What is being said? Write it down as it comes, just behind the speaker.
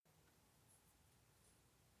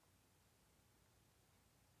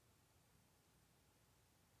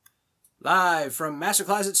Live from Master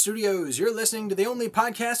Closet Studios, you're listening to the only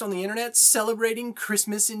podcast on the internet celebrating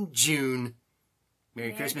Christmas in June.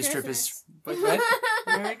 Merry Christmas, Trippers. What?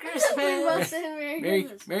 Merry Christmas. We both said Merry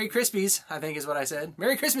Christmas. Merry Crispies, I think is what I said.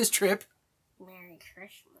 Merry Christmas, Trip. Merry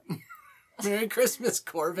Christmas. Merry Christmas,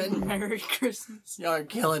 Corbin. Merry Christmas. Y'all are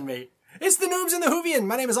killing me. It's the Noobs and the Whovian.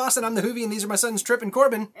 My name is Austin. I'm the Whovian. These are my sons, Trip and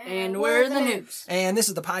Corbin. And we're the Noobs. And this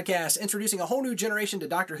is the podcast introducing a whole new generation to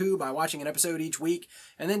Doctor Who by watching an episode each week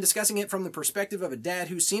and then discussing it from the perspective of a dad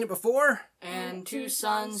who's seen it before And two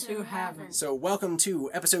sons who haven't. So welcome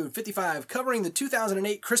to episode 55, covering the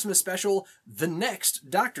 2008 Christmas special, The Next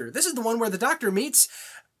Doctor. This is the one where the Doctor meets...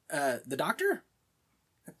 the Doctor?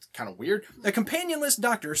 That's kind of weird. A companionless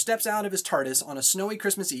Doctor steps out of his TARDIS on a snowy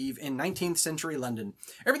Christmas Eve in 19th century London.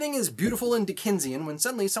 Everything is beautiful and Dickensian when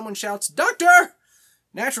suddenly someone shouts, "Doctor!"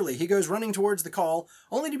 Naturally, he goes running towards the call,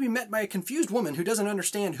 only to be met by a confused woman who doesn't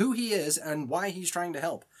understand who he is and why he's trying to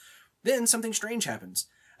help. Then something strange happens.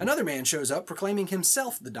 Another man shows up proclaiming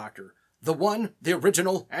himself the Doctor. The one, the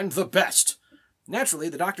original, and the best. Naturally,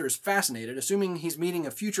 the Doctor is fascinated, assuming he's meeting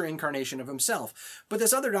a future incarnation of himself, but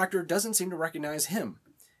this other Doctor doesn't seem to recognize him.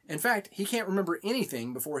 In fact, he can't remember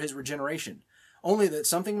anything before his regeneration, only that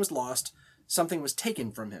something was lost, something was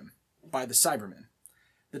taken from him, by the Cybermen.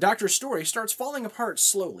 The Doctor's story starts falling apart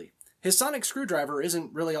slowly. His sonic screwdriver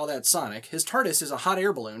isn't really all that sonic, his TARDIS is a hot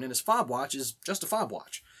air balloon, and his fob watch is just a fob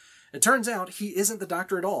watch. It turns out he isn't the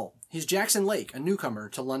Doctor at all. He's Jackson Lake, a newcomer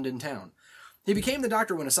to London town. He became the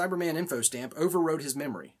Doctor when a Cyberman info stamp overrode his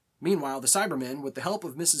memory. Meanwhile, the Cybermen, with the help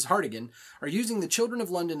of Mrs. Hartigan, are using the children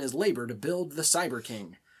of London as labor to build the Cyber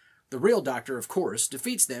King. The real Doctor, of course,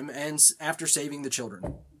 defeats them and after saving the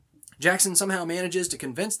children. Jackson somehow manages to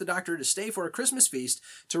convince the Doctor to stay for a Christmas feast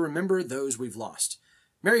to remember those we've lost.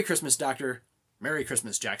 Merry Christmas, Doctor. Merry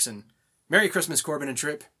Christmas, Jackson. Merry Christmas, Corbin and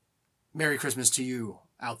Trip. Merry Christmas to you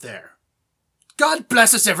out there. God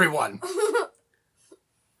bless us, everyone!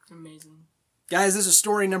 Amazing. Guys, this is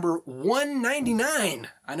story number 199.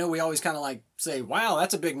 I know we always kind of say, wow,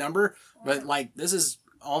 that's a big number, but this is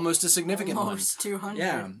almost a significant Almost 200.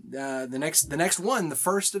 Yeah, the next one, the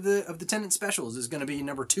first of the Tennant specials, is going to be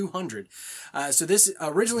number 200. So this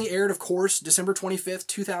originally aired, of course, December 25th,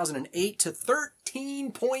 2008, to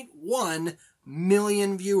 13.1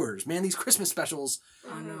 million viewers. Man, these Christmas specials,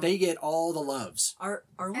 they get all the loves. Are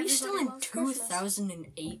we still in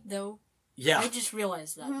 2008 though? Yeah. I just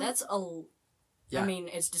realized that. That's Yeah. I mean,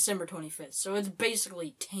 it's December 25th, so it's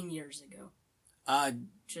basically 10 years ago.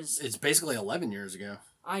 It's basically 11 years ago.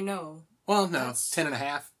 I know. Well, no, 10 and a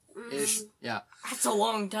half-ish. Yeah. That's a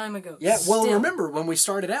long time ago. Yeah, well, Still. remember when we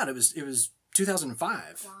started out, it was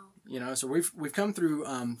 2005. Wow. You know, so we've come through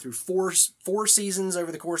four seasons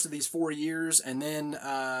over the course of these 4 years, and then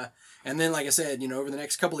like I said, over the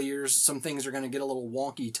next couple of years, some things are going to get a little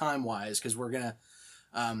wonky time wise because we're gonna.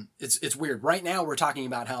 It's weird. Right now, we're talking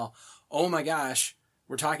about how, oh my gosh,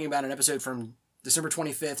 we're talking about an episode from December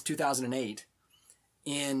 25th, 2008.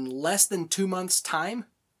 In less than 2 months' time,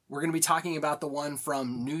 we're going to be talking about the one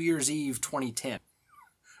from New Year's Eve 2010.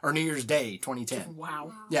 Or New Year's Day 2010.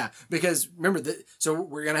 Wow. Yeah, because remember, so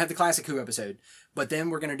we're going to have the Classic Who episode, but then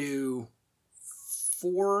we're going to do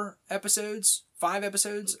 5 episodes?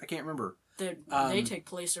 I can't remember. They take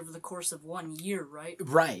place over the course of 1 year, right?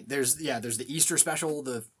 Right. There's the Easter special,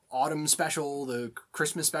 the autumn special, the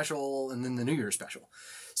Christmas special, and then the New Year's special.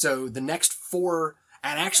 So the next 4...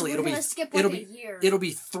 And actually, it'll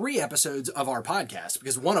be 3 episodes of our podcast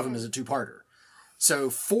because one of them is a 2-parter. So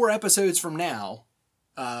 4 episodes from now,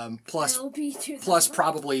 plus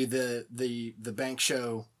probably the bank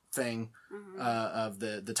show thing of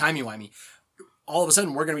the timey-wimey. All of a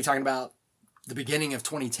sudden, we're going to be talking about the beginning of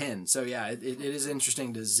 2010. So yeah, it is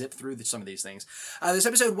interesting to zip through some of these things. This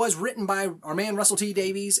episode was written by our man Russell T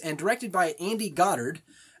Davies and directed by Andy Goddard.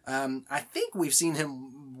 I think we've seen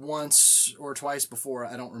him once or twice before.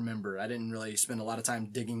 I don't remember. I didn't really spend a lot of time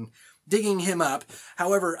digging him up.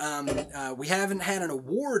 However, we haven't had an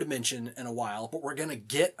award mention in a while, but we're going to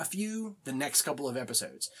get a few the next couple of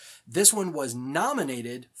episodes. This one was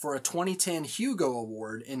nominated for a 2010 Hugo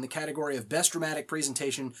Award in the category of Best Dramatic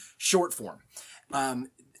Presentation Short Form.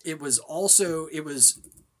 It was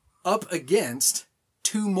up against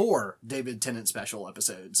 2 more David Tennant special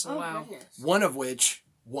episodes. Oh, wow. Goodness. One of which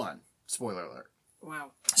won. Spoiler alert.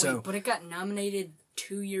 Wow. So, but it got nominated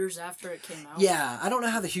 2 years after it came out? Yeah, I don't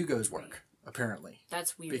know how the Hugos work, apparently.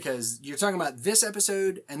 That's weird. Because you're talking about this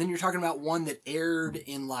episode, and then you're talking about one that aired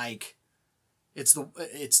in, it's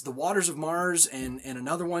the Waters of Mars, and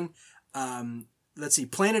another one, let's see,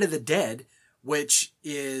 Planet of the Dead, which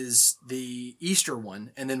is the Easter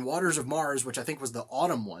one, and then Waters of Mars, which I think was the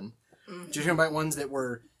autumn one. Mm-hmm. You're talking about ones that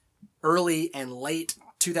were early and late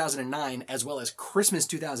 2009, as well as Christmas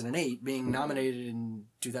 2008 being nominated in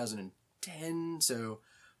 2010. So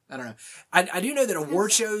I don't know. I do know that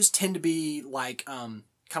award shows tend to be like kind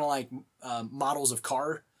of like models of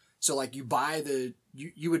car. So like you buy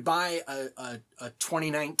you would buy a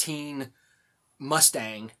 2019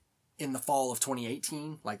 Mustang in the fall of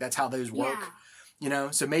 2018. Like that's how those work. Yeah. You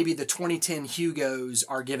know, so maybe the 2010 Hugos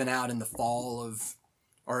are given out in the fall of,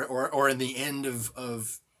 or in the end of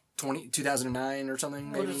 2009 or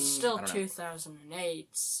something. But Maybe? it's still I don't know. 2008,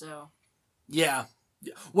 so... Yeah.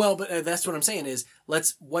 Well, but that's what I'm saying is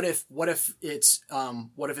what if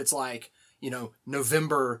it's like, you know,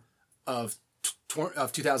 November of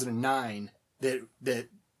 2009 that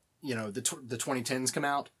you know the 2010s come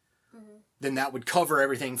out. Then that would cover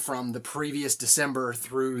everything from the previous December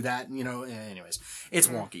through that, you know, anyways. It's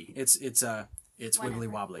wonky. It's wiggly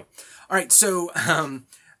wobbly. All right. So, like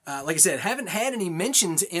I said, haven't had any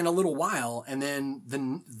mentions in a little while. And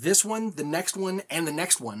then this one, the next one, and the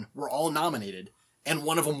next one were all nominated and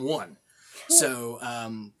one of them won. So,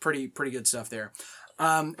 pretty good stuff there.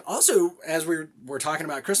 Also, as we're talking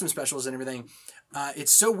about Christmas specials and everything,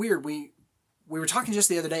 it's so weird. We were talking just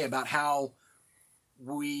the other day about how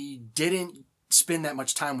we didn't spend that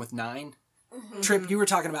much time with 9. Trip, you were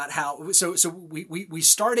talking about how so we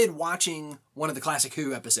started watching one of the Classic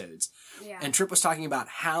Who episodes, Yeah. and Trip was talking about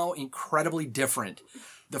how incredibly different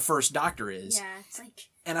the first Doctor is. Yeah, it's like...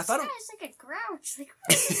 And I thought, It's like a grouch. Like,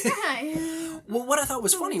 what is that? well, what I thought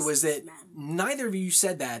was funny was that Man. neither of you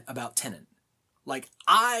said that about Tennant. Like,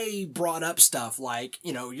 I brought up stuff like,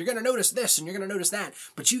 you know, you're going to notice this and you're going to notice that.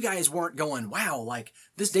 But you guys weren't going, wow, like,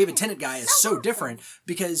 this David Tennant guy is so different,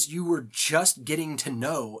 because you were just getting to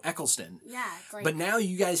know Eccleston. Yeah, it's like... But now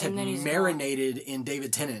you guys have And then he's marinated in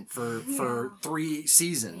David Tennant for 3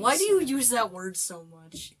 seasons. Why do you use that word so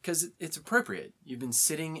much? Because it's appropriate. You've been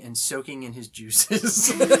sitting and soaking in his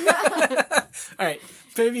juices. All right.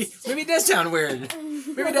 Maybe it does sound weird.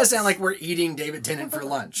 Maybe it does sound like we're eating David Tennant for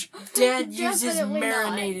lunch. Dad uses Definitely not.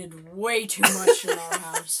 marinated way too much in our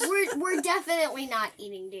house. We're definitely not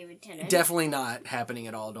eating David Tennant. Definitely not happening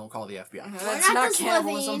at all. Don't call the FBI. We're That's not not just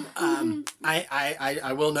cannibalism. living.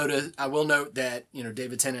 I will note that, you know,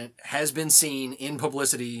 David Tennant has been seen in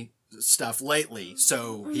publicity stuff lately,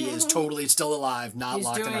 so he is totally still alive, not He's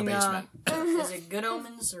locked in our doing, basement. Is it Good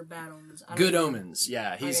Omens or Bad Omens? I don't Good know. Omens,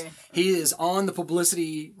 yeah. Okay. He is on the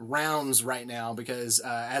publicity rounds right now because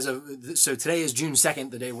so today is June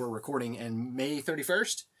 2nd, the day we're recording, and May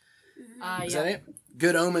 31st. Is that it?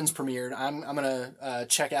 Good Omens premiered. I'm gonna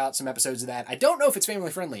check out some episodes of that. I don't know if it's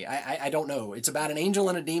family friendly. I don't know. It's about an angel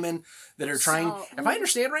and a demon that are trying, if I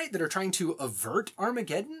understand right, that are trying to avert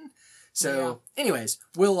Armageddon. So, anyways,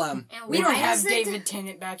 we'll And We why don't have is it- David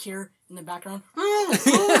Tennant back here in the background.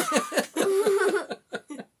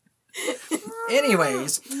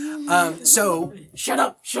 anyways, so Shut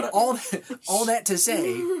up! all that to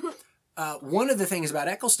say, one of the things about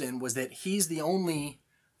Eccleston was that he's the only,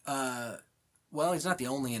 well, he's not the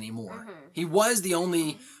only anymore. He was the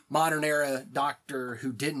only modern era Doctor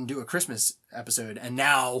who didn't do a Christmas episode, and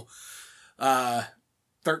now,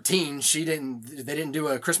 13, they didn't do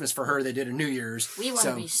a Christmas for her, they did a New Year's. We want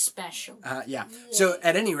So, to be special. yeah. So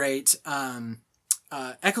at any rate,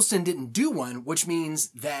 Eccleston didn't do one, which means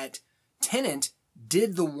that Tennant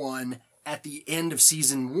did the one at the end of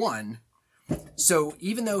season 1. So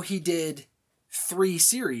even though he did 3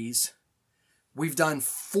 series, we've done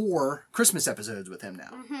 4 Christmas episodes with him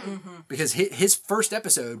now. Because his first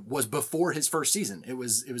episode was before his first season. It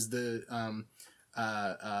was the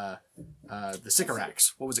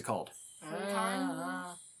Sycorax. What was it called?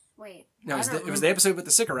 Wait. No, I don't it was the episode with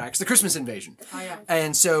the Sycorax, the Christmas invasion. Oh, yeah.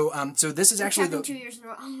 And so this is actually Happened the 2 years in a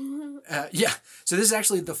row. yeah. So this is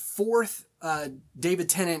actually the 4th David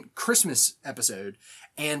Tennant Christmas episode,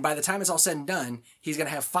 and by the time it's all said and done, he's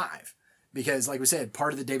gonna have 5 because, like we said,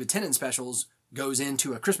 part of the David Tennant specials goes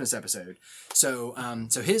into a Christmas episode. So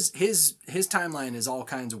so his timeline is all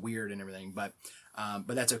kinds of weird and everything, but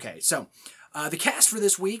that's okay. So the cast for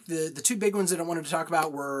this week, the 2 big ones that I wanted to talk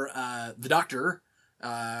about were the Doctor.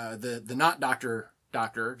 The not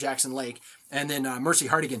Doctor Jackson Lake, and then Mercy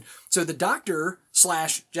Hartigan. So the Doctor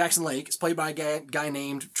 / Jackson Lake is played by a guy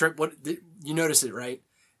named Trip. What you noticed it, right?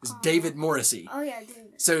 It's David Morrissey. Oh yeah,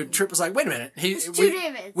 David. So Trip was like, "Wait a minute, It's 2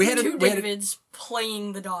 Davids. we had Two it, Davids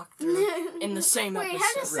playing the Doctor in the same Wait, episode.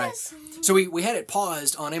 how does Right. this? So we had it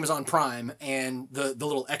paused on Amazon Prime, and the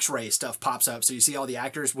little X-ray stuff pops up, so you see all the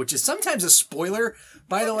actors, which is sometimes a spoiler,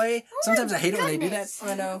 by the way. Sometimes I hate it when they do that.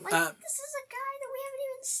 I know. Like, this is a guy that we haven't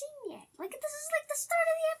even seen yet. Like, this is like the start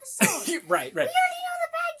of the episode. Right. We already know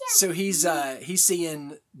the bad guy. So he's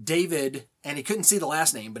seeing David and he couldn't see the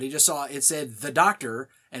last name, but he just saw it said the Doctor,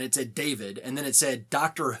 and it said David, and then it said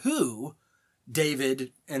Doctor Who,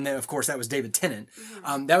 David, and then of course that was David Tennant.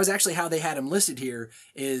 That was actually how they had him listed here,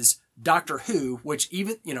 is Doctor Who, which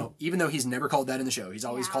even though he's never called that in the show, he's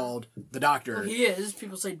always called the Doctor. Well, he is.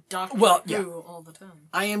 People say Doctor Who all the time.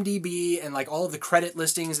 IMDb and like all of the credit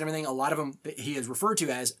listings and everything, a lot of them he is referred to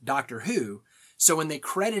as Doctor Who. So when they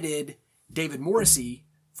credited David Morrissey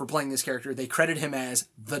for playing this character, they credit him as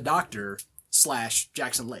the Doctor /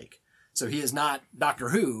 Jackson Lake. So he is not Doctor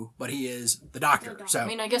Who, but he is the Doctor. So I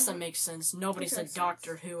mean, I guess that makes sense. Nobody said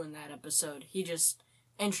Doctor Who in that episode. He just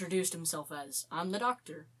introduced himself as, I'm the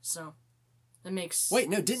Doctor. So that makes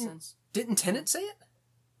sense. Didn't Tennant say it?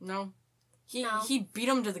 No. He beat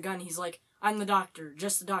him to the gun. He's like, I'm the Doctor,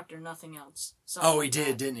 just the Doctor, nothing else. He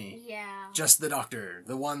did, didn't he? Yeah. Just the Doctor,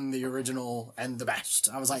 the one, the original, and the best.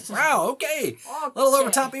 I was like, wow, okay. A little over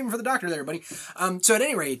top even for the Doctor there, buddy. So at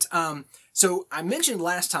any rate, so I mentioned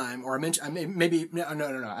last time, or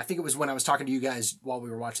I think it was when I was talking to you guys while we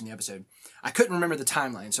were watching the episode. I couldn't remember the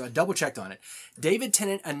timeline, so I double checked on it. David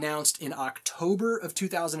Tennant announced in October of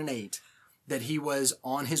 2008 that he was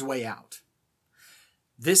on his way out.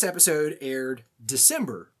 This episode aired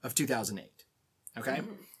December of 2008. Okay?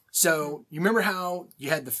 So, you remember how you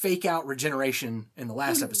had the fake out regeneration in the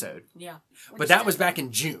last episode? Yeah. But that was back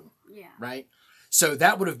in June. Yeah. Right? So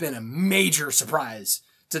that would have been a major surprise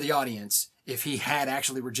to the audience if he had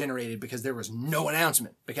actually regenerated, because there was no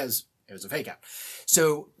announcement, because it was a fake out.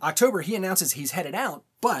 So, October, he announces he's headed out,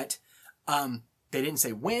 but they didn't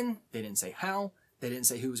say when, they didn't say how, they didn't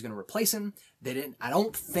say who was going to replace him. I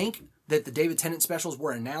don't think that the David Tennant specials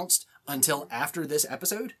were announced until after this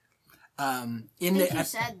episode. You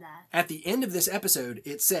said that. At the end of this episode,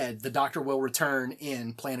 it said the Doctor will return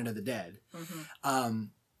in Planet of the Dead.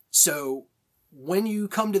 So when you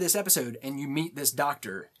come to this episode and you meet this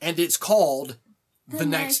Doctor, and it's called The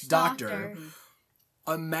Next Doctor,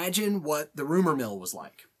 imagine what the rumor mill was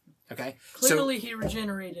like. Okay? Clearly he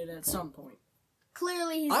regenerated at some point.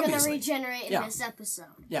 Clearly he's going to regenerate in this episode.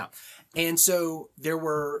 Yeah. And so there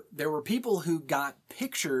were people who got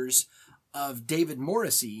pictures of David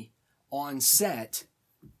Morrissey on set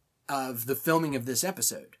of the filming of this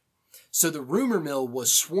episode. So the rumor mill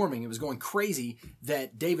was swarming. It was going crazy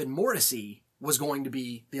that David Morrissey was going to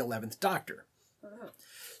be the 11th Doctor.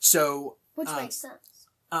 So... Which makes sense.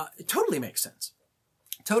 It totally makes sense.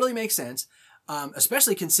 Totally makes sense.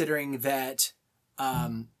 Especially considering that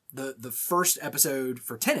the first episode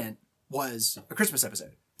for Tennant was a Christmas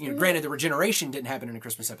episode. Granted, the regeneration didn't happen in a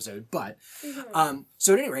Christmas episode, but...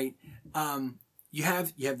 so at any rate... You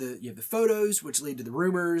have the photos which lead to the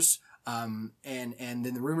rumors, and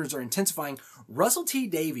then the rumors are intensifying. Russell T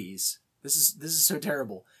Davies, this is so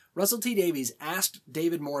terrible. Russell T Davies asked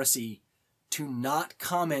David Morrissey to not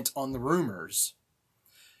comment on the rumors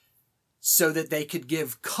so that they could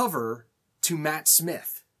give cover to Matt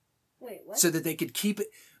Smith. Wait, what? So that they could keep it.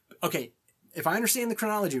 Okay, if I understand the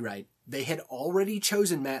chronology right, they had already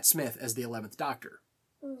chosen Matt Smith as the 11th Doctor.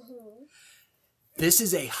 This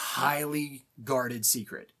is a highly guarded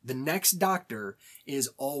secret. The Next Doctor is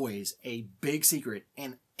always a big secret,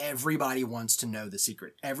 and everybody wants to know the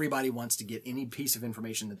secret. Everybody wants to get any piece of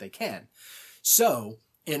information that they can. So,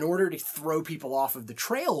 in order to throw people off of the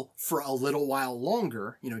trail for a little while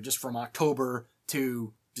longer, just from October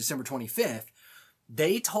to December 25th,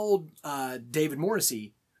 they told David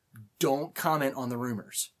Morrissey, don't comment on the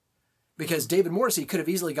rumors. Because David Morrissey could have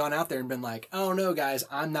easily gone out there and been like, oh no, guys,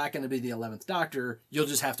 I'm not going to be the 11th Doctor. You'll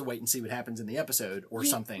just have to wait and see what happens in the episode or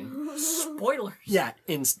something. Spoilers. Yeah.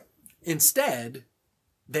 Instead,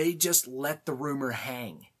 they just let the rumor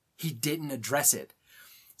hang. He didn't address it.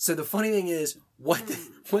 So the funny thing is, what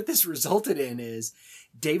this resulted in is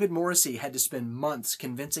David Morrissey had to spend months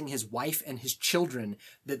convincing his wife and his children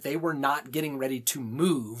that they were not getting ready to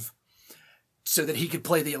move so that he could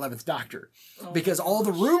play the 11th Doctor. Because all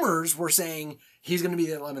the rumors were saying he's going to be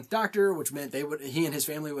the 11th Doctor, which meant he and his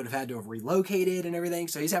family would have had to have relocated and everything.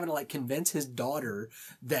 So he's having to convince his daughter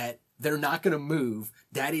that they're not going to move.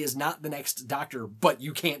 Daddy is not the next Doctor, but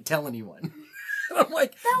you can't tell anyone. I'm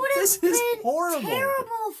like, this is horrible.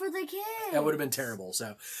 Terrible for the kids. That would have been terrible.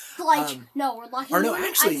 So, no, we're locking you in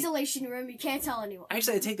an isolation room. You can't tell anyone.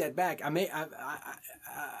 Actually, I take that back. I may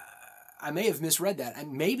have misread that.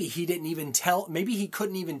 And maybe he didn't even tell. Maybe he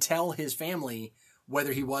couldn't even tell his family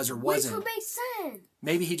whether he was or wasn't. Which would make sense.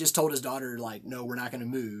 Maybe he just told his daughter, no, we're not going to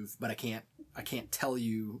move, but I can't I can't tell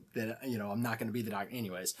you that, I'm not going to be the doctor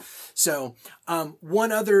anyways. So,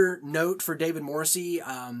 one other note for David Morrissey,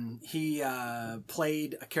 he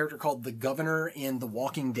played a character called the Governor in The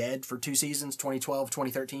Walking Dead for 2 seasons, 2012,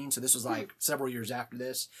 2013. So this was like several years after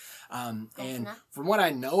this. And from what I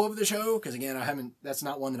know of the show, because again, that's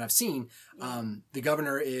not one that I've seen, the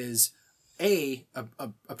Governor is a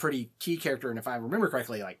pretty key character. And if I remember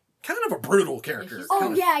correctly, like, kind of a brutal character. He's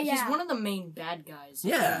one of the main bad guys.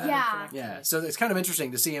 Yeah. So it's kind of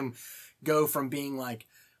interesting to see him go from being like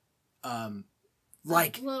he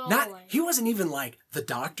wasn't even like the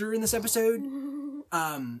doctor in this episode.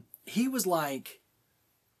 He was like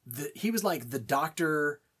the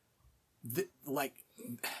doctor, the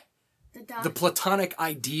platonic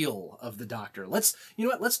ideal of the doctor. Let's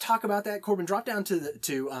talk about that. Corbin, drop down to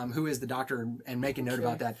who is the doctor and make a note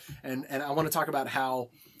about that. And I want to talk about how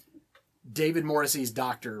David Morrissey's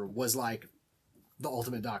doctor was like the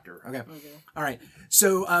ultimate doctor. Okay. All right.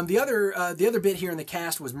 So the other bit here in the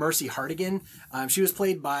cast was Mercy Hartigan. She was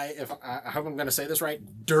played by, I hope I'm going to say this right,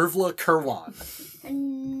 Dervla Kirwan.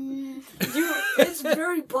 It's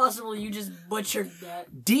very possible you just butchered that.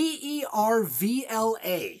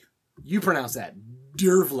 Dervla. You pronounce that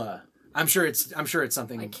Dervla. I'm sure it's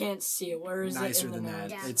something. I can't see it. Where is nicer it in than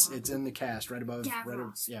that? It's in the cast right above.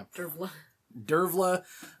 Dervla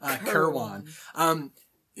Kirwan.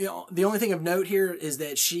 The only thing of note here is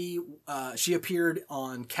that she appeared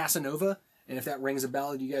on Casanova, and if that rings a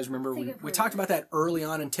bell, do you guys remember we talked about that early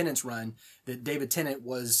on in Tennant's run, that David Tennant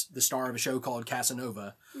was the star of a show called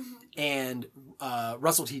Casanova, and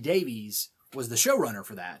Russell T Davies was the showrunner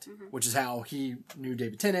for that, which is how he knew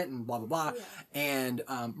David Tennant and blah blah blah. Yeah. And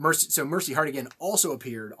Mercy Hartigan also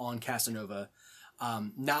appeared on Casanova.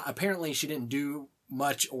 Apparently she didn't do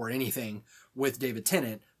much or anything with David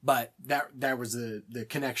Tennant, but that was the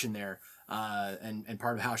connection there, and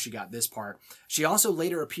part of how she got this part. She also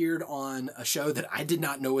later appeared on a show that I did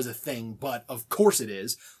not know was a thing, but of course it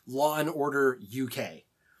is, Law and Order UK.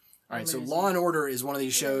 All right, so Law and Order is one of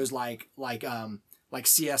these shows like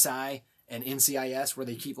CSI and NCIS, where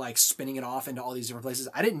they keep like spinning it off into all these different places.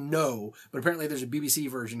 I didn't know, but apparently there's a BBC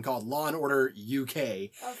version called Law and Order UK.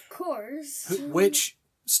 Of course. Which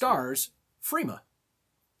stars Freema.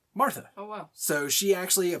 Martha. Oh, wow. So she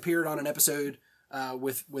actually appeared on an episode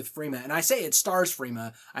with Freema. And I say it stars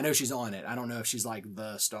Freema. I know she's on it. I don't know if she's like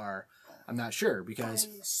the star. I'm not sure because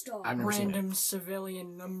I've never seen it. Random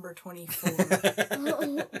civilian number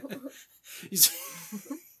 24.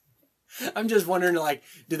 I'm just wondering, like,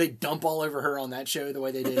 did they dump all over her on that show the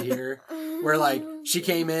way they did here? Where, like, she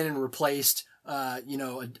came in and replaced, a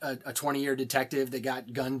 20-year detective that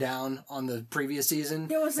got gunned down on the previous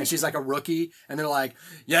season. And she's like a rookie. And they're like,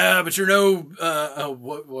 yeah, but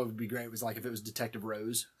what would be great was like if it was Detective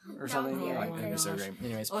Rose or something. That'd be so great.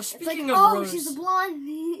 Anyways. Oh, speaking of Rose, she's a blonde.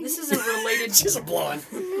 This isn't related. She's a blonde.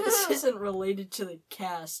 This isn't related to the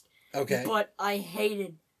cast. Okay. But I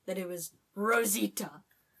hated that it was Rosita.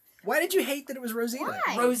 Why did you hate that it was Rosita?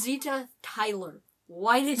 Why? Rosita Tyler.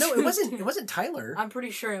 Why did No, you... it wasn't Tyler. I'm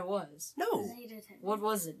pretty sure it was. No. What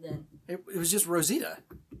was it then? It was just Rosita.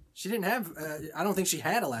 She didn't have I don't think she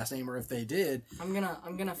had a last name, or if they did. I'm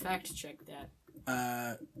gonna fact check that.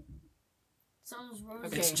 So it was Rosita.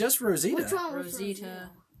 Okay. It's just Rosita. Which one was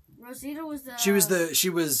Rosita? Rosita was the...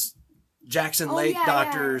 She was Jackson Lake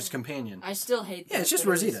Doctor's companion. I still hate that. Yeah, it's just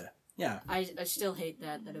Rosita. Yeah. I still hate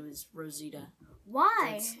that it was Rosita.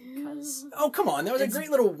 Why? Because oh, come on. That was a great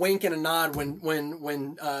little wink and a nod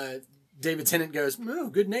when David Tennant goes, "Oh,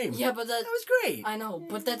 good name." Yeah, but that was great. I know,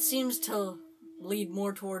 but that seems to lead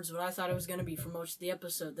more towards what I thought it was going to be for most of the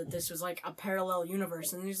episode, that this was like a parallel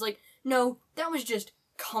universe. And he's like, no, that was just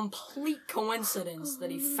complete coincidence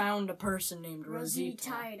that he found a person named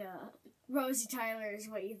Rosita. Rosie Tyler is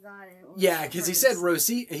what you thought it was. Yeah, because he said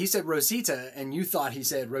Rosita, and you thought he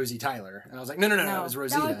said Rosie Tyler, and I was like, no, it was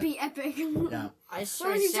Rosita. That would be epic. Yeah, I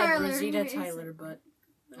said Rosita Tyler, but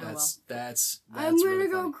that's I'm gonna really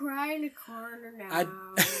go funny. Cry in a corner now.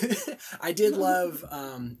 I did love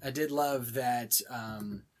that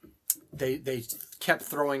they kept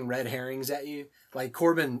throwing red herrings at you. Like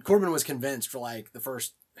Corbin was convinced for like the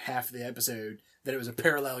first half of the episode that it was a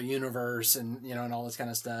parallel universe and and all this kind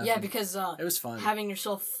of stuff. Yeah, because it was fun having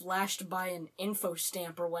yourself flashed by an info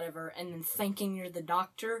stamp or whatever, and then thinking you're the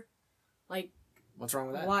doctor. Like, what's wrong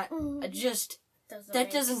with that? What?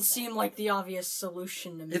 That doesn't seem like the obvious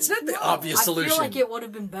solution to me. It's not the obvious solution. I feel like it would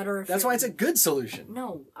have been better if... That's why it's a good solution.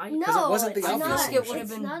 No, because it wasn't the obvious solution. It would have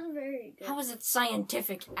been... Not very good. How is it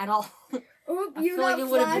scientific at all? Oh, I you're feel like not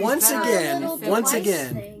it would've been Once better again, if it once was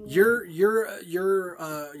again, thing. your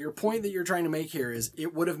point that you're trying to make here is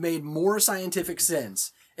it would have made more scientific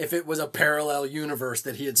sense if it was a parallel universe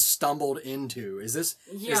that he had stumbled into. Is this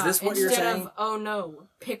what you're instead saying? of, oh no,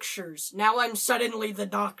 pictures. Now I'm suddenly the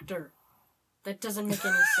Doctor. That doesn't make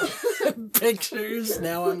any sense. Pictures.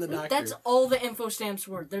 Now I'm the Doctor. That's all the info stamps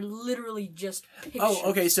were. They're literally just pictures.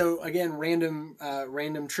 Oh, okay. So again, random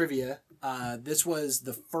trivia. This was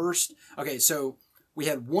the first. Okay, so we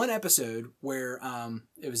had one episode where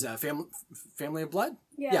it was Family of Blood.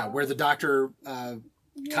 Yeah, where the Doctor kind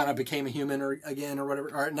of became a human or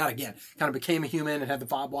whatever, or not again, kind of became a human and had the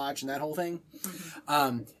fob watch and that whole thing.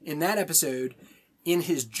 Mm-hmm. In that episode, in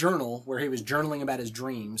his journal where he was journaling about his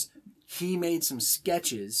dreams, he made some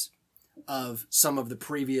sketches of some of the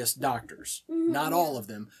previous Doctors. Not all of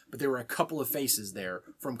them, but there were a couple of faces there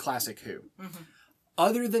from Classic Who. Mm-hmm.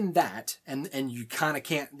 Other than that, and you kind of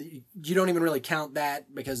can't, you don't even really count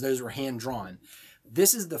that because those were hand drawn.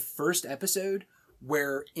 This is the first episode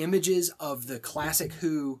where images of the Classic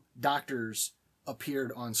Who Doctors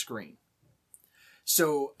appeared on screen.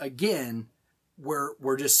 So again,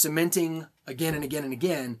 we're just cementing again and again and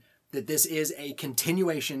again that this is a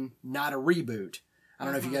continuation, not a reboot. I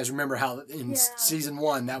don't know if you guys remember how in season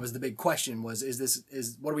 1 that was the big question: was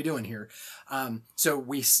what are we doing here? So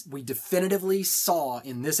we definitively saw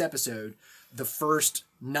in this episode the first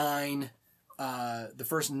 9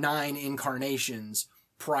 incarnations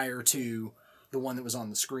prior to the one that was on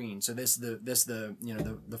the screen. So this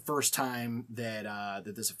the first time that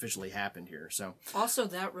that this officially happened here. So Also,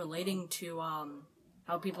 that relating to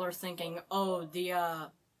how people are thinking, oh,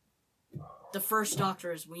 the first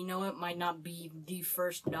Doctor as we know it might not be the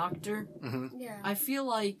first Doctor. Yeah. I feel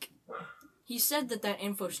like he said that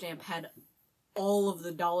info stamp had all of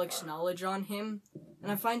the Daleks' knowledge on him,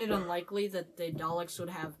 and I find it unlikely that the Daleks would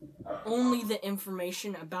have only the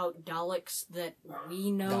information about Daleks that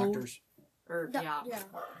we know. Doctors.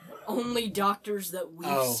 Only Doctors that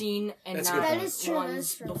we've seen, and that's a not good point. That is true, ones that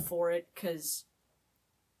is true. before it, because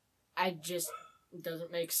it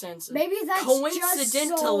doesn't make sense. Maybe that's Coincidentally,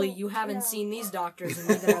 just so, you haven't seen these Doctors, and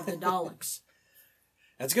neither have the Daleks.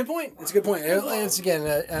 That's a good point. It's a good point. It's again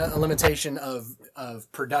a limitation of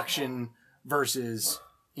production versus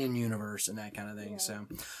in universe and that kind of thing. So,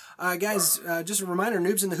 guys, just a reminder: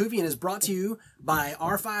 Noobs in the Whovian is brought to you by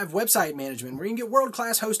R5 Website Management, where you can get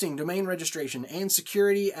world-class hosting, domain registration, and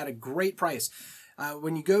security at a great price.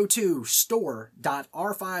 When you go to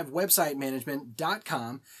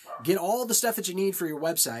store.r5websitemanagement.com, get all the stuff that you need for your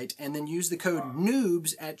website, and then use the code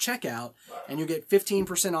NOOBS at checkout, and you'll get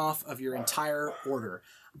 15% off of your entire order.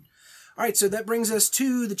 All right, so that brings us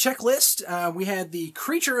to the checklist. We had the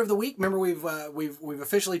Creature of the Week. Remember, we've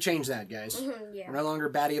officially changed that, guys. Yeah. We're no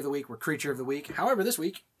longer Baddie of the Week. We're Creature of the Week. However, this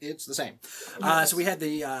week it's the same. So we had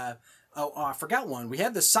the I forgot one. We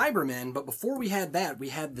had the Cybermen, but before we had that, we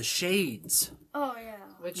had the Shades. Oh yeah.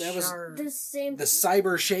 Which That was are The same. The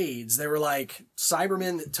Cyber Shades. They were like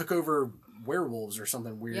Cybermen that took over werewolves or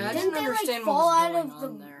something weird. I Didn't didn't they, like, understand fall what was out going of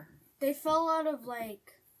on the- there. They fell out of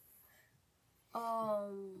like.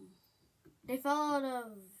 They fell out of.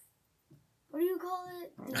 What do you call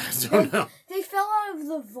it? I don't know. They fell out of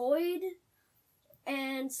the void,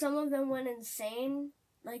 and some of them went insane.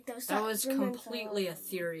 Like those. That was Cybermen completely a fell.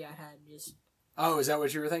 theory I had. Just Oh, is that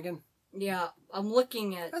what you were thinking? yeah, I'm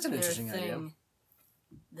looking at That's an their interesting thing. idea.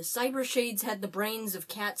 The Cyber Shades had the brains of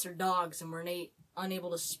cats or dogs and were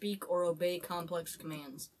unable to speak or obey complex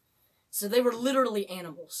commands. So they were literally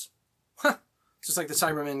animals. Just like the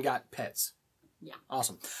Cybermen got pets. Yeah.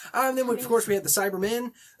 Awesome. And then, of course, we had the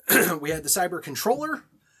Cybermen. We had the Cyber Controller.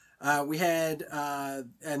 We had, by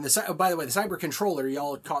the way, the Cyber Controller,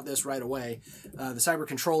 y'all caught this right away. The Cyber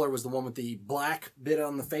Controller was the one with the black bit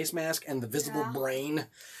on the face mask and the visible brain.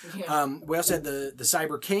 Yeah. We also had the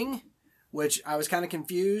Cyber King, which I was kind of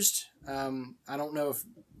confused. I don't know if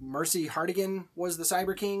Mercy Hardigan was the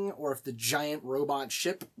Cyber King or if the giant robot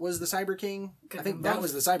ship was the Cyber King. I think that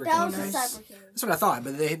was the Cyber That King. was the Nice. Cyber King. That's what I thought,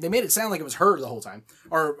 but they made it sound like it was her the whole time,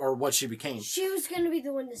 or what she became. She was gonna be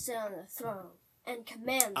the one to sit on the throne and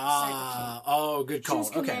command the Cyber Ah, oh, good King. She call. was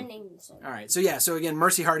Okay. commanding the Cyber. All right. So again,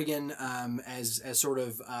 Mercy Hardigan as sort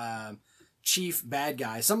of chief bad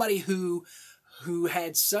guy, somebody who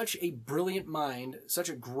had such a brilliant mind, such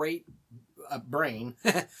a great brain,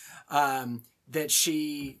 that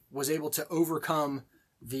she was able to overcome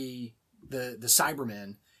the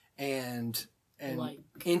Cybermen and Like-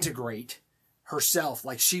 integrate herself.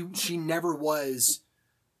 Like she never was.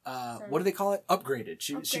 What do they call it? Upgraded.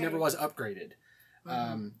 She never was upgraded.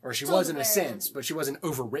 Or she was in a sense, but she wasn't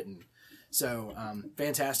overwritten. So,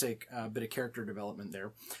 fantastic bit of character development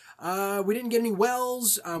there. We didn't get any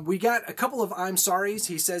Wells. We got a couple of I'm sorry's.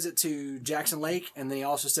 He says it to Jackson Lake, and then he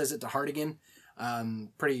also says it to Hartigan.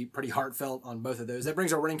 Pretty heartfelt on both of those. That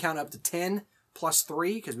brings our running count up to 10 plus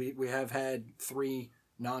 3, because we have had 3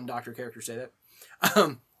 non-Doctor characters say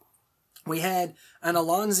that. We had an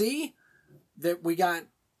Alonzi that we got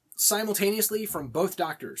simultaneously from both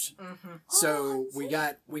Doctors. Mm-hmm. So we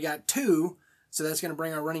got 2, so that's going to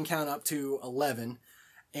bring our running count up to 11.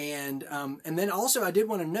 And then also I did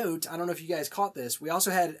want to note, I don't know if you guys caught this, we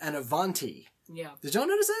also had an Avanti. Yeah. Did y'all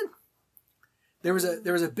notice that? There was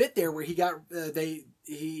a bit there where he got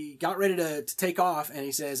ready to take off, and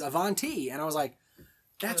he says Avanti, and I was like,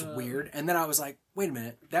 that's weird. And then I was like, wait a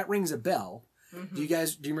minute, that rings a bell. Mm-hmm. Do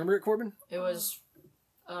you remember it, Corbin? It was,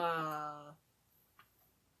 I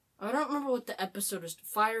don't remember what the episode is.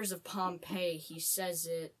 Fires of Pompeii. He says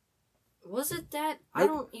it. Was it that? Nope. I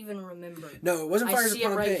don't even remember. No, it wasn't Fires of Pompeii.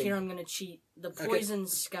 I see it right here. I'm gonna cheat. The Poison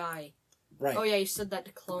Sky. Right. Oh yeah, he said that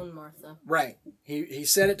to Clone Martha. Right. He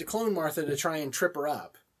said it to Clone Martha to try and trip her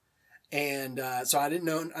up, and so I didn't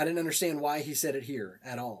understand why he said it here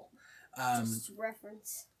at all. Just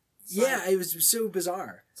reference. Yeah, it was so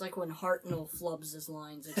bizarre. It's like when Hartnell flubs his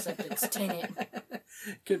lines, except it's Tenet.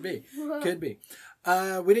 Could be.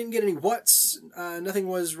 We didn't get any what's. Nothing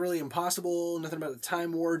was really impossible. Nothing about the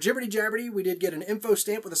Time War. Jibberty Jabberty, we did get an info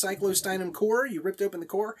stamp with a Cyclosteinum core. You ripped open the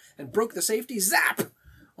core and broke the safety. Zap!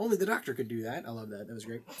 Only the Doctor could do that. I love that. That was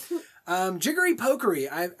great. Jiggery Pokery.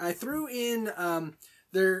 I threw in...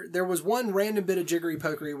 There was one random bit of jiggery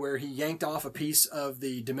pokery where he yanked off a piece of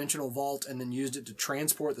the dimensional vault and then used it to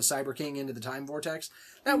transport the Cyber King into the time vortex.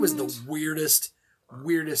 That was the weirdest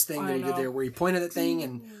thing that he did there, where he pointed that thing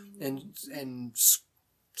and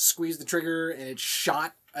squeezed the trigger and it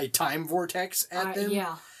shot a time vortex at them.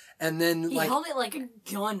 Yeah. And then he held it like a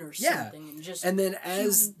gun or something, and then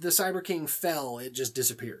as the Cyber King fell, it just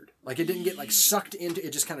disappeared. Like it didn't get sucked into;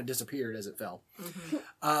 it just kind of disappeared as it fell.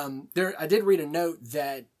 Mm-hmm. I did read a note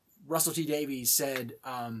that Russell T Davies said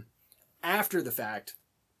after the fact,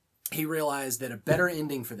 he realized that a better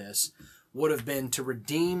ending for this would have been to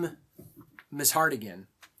redeem Miss Hartigan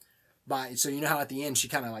so you know how at the end she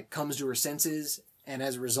kind of like comes to her senses, and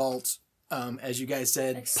as a result, as you guys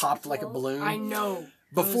said, popped like a balloon. I know.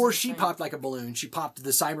 Before she popped like a balloon, she popped the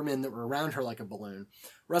Cybermen that were around her like a balloon.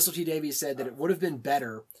 Russell T Davies said that it would have been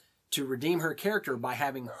better to redeem her character by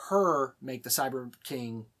having her make the Cyber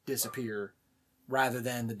King disappear rather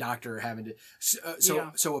than the Doctor having to...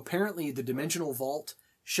 So apparently the Dimensional Vault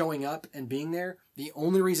showing up and being there, the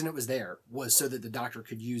only reason it was there was so that the Doctor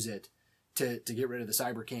could use it to get rid of the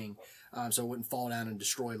Cyber King, so it wouldn't fall down and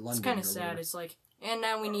destroy London. It's kind of sad. It's like... And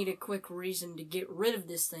now we need a quick reason to get rid of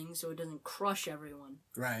this thing so it doesn't crush everyone.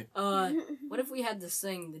 Right. What if we had this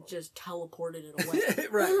thing that just teleported it away?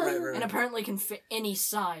 Right. And apparently can fit any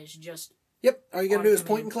size, just... Yep. All you gotta do is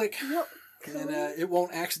point and click. Yep. And it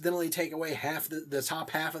won't accidentally take away half the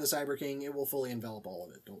top half of the Cyber King. It will fully envelop all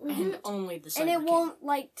of it. Don't worry. And only the Cyber King. And it King.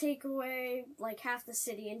 won't, take away, half the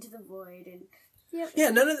city into the void and... Yep. Yeah,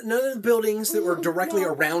 none of the buildings that were directly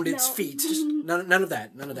around its feet. Just none of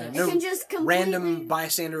that. No can just random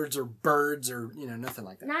bystanders or birds or nothing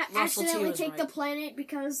like that. Not accidentally take the planet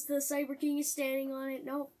because the Cyber King is standing on it.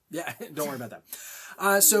 Nope. Yeah, don't worry about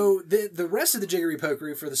that. So the rest of the jiggery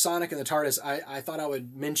pokery for the Sonic and the TARDIS, I thought I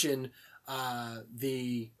would mention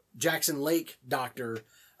the Jackson Lake Doctor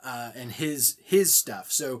and his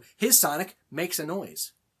stuff. So his Sonic makes a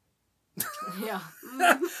noise. Yeah.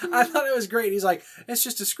 I thought it was great. He's like, it's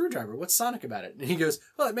just a screwdriver. What's Sonic about it? And he goes,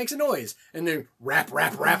 well, it makes a noise. And then rap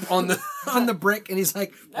on the brick. And he's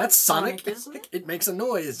like, that's Sonic. Isn't it? It makes a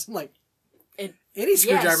noise. I'm like, any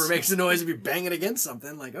screwdriver makes a noise if you bang it against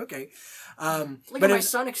something. Like, okay. Look at my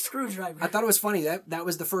Sonic screwdriver. I thought it was funny. That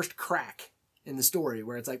was the first crack in the story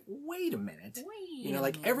where it's like, wait a minute.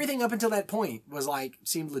 Everything up until that point was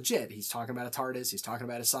seemed legit. He's talking about a TARDIS. He's talking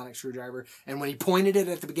about a sonic screwdriver. And when he pointed it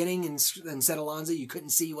at the beginning and said Alonzo, you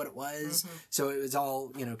couldn't see what it was. Mm-hmm. So it was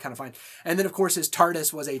all, kind of fine. And then, of course, his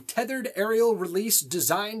TARDIS was a tethered aerial release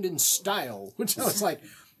designed in style, which I was like,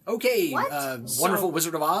 okay, wonderful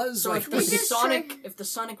Wizard of Oz. So if the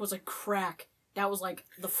Sonic was a crack, that was like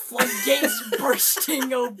the floodgates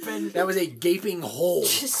bursting open. That was a gaping hole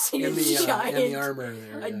in the armor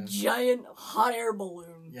there. A giant hot air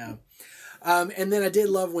balloon. Yeah. And then I did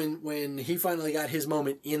love when he finally got his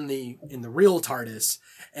moment in the real TARDIS,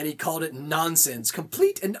 and he called it nonsense,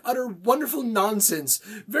 complete and utter wonderful nonsense,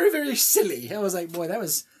 very very silly. I was like, boy, that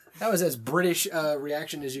was as British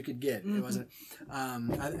reaction as you could get. Mm-hmm. It wasn't.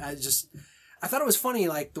 I thought it was funny,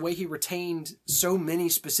 the way he retained so many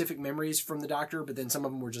specific memories from the Doctor, but then some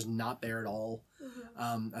of them were just not there at all.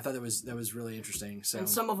 I thought that was really interesting. So And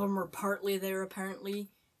some of them were partly there, apparently.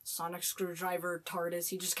 Sonic Screwdriver, TARDIS,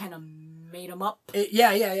 he just kind of made them up.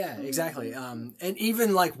 Yeah, exactly. And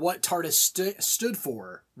even like what TARDIS stood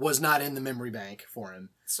for was not in the memory bank for him.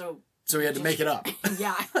 So he had to make it up.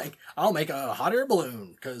 Yeah. Like, I'll make a hot air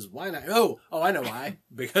balloon, because why not? Oh, I know why.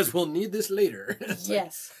 Because we'll need this later.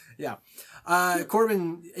 Yes. Yeah.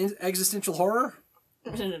 Corbin, existential horror?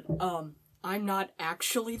 I'm not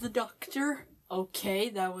actually the Doctor. Okay,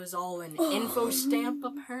 that was all an info stamp,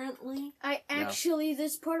 apparently.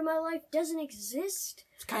 This part of my life doesn't exist.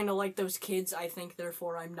 It's kind of like those kids, I think,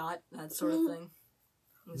 therefore I'm not, that sort of thing.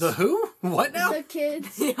 The who? What now? The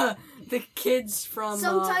kids. Yeah, the kids from...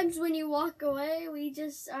 Sometimes when you walk away, we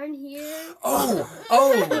just aren't here.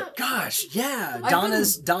 Oh, gosh, yeah.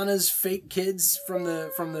 Donna's fake kids from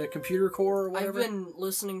the computer core or whatever. I've been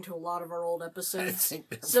listening to a lot of our old I episodes, think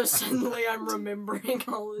they're so suddenly I'm remembering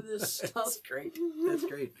all of this stuff. That's great. That's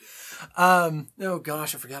great. Oh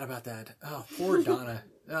gosh, I forgot about that. Oh, poor Donna.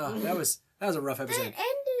 Oh, that was a rough That episode.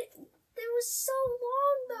 ended. It was so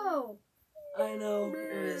long though. I know.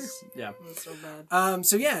 It was so bad.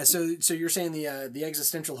 So you're saying the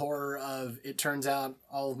existential horror of it turns out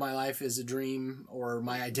all of my life is a dream, or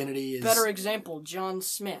my identity is... Better example, John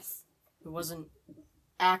Smith, who wasn't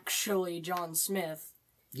actually John Smith.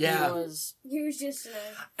 Yeah. He was just.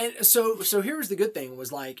 And so here was the good thing,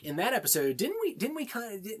 was like in that episode, didn't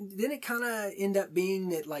it kind of end up being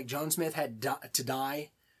that like John Smith had to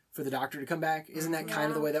die for the Doctor to come back? Isn't that kind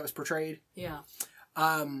of the way that was portrayed? Yeah.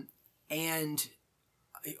 And,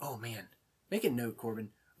 oh man, make a note, Corbin.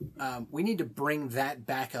 We need to bring that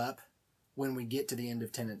back up when we get to the end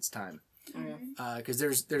of Tennant's time. Because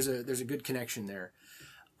there's a good connection there.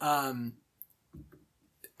 I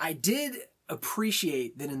did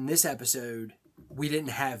appreciate that in this episode, we didn't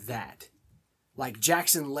have that. Like,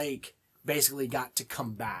 Jackson Lake basically got to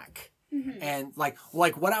come back. Mm-hmm. And, like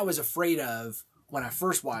what I was afraid of when I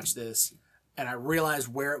first watched this, and I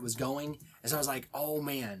realized where it was going, is I was like, oh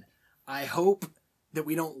man, I hope that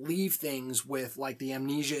we don't leave things with like the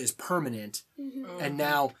amnesia is permanent, and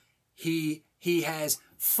now he has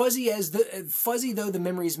fuzzy though the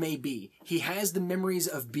memories may be, he has the memories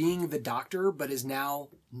of being the Doctor, but is now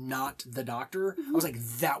not the Doctor. I was like,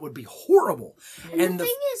 that would be horrible. And the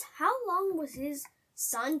thing is, how long was his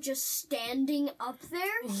son just standing up there?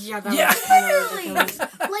 Yeah, that was kind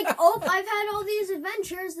of like, oh, I've had all these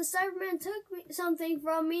adventures. The Cyberman took something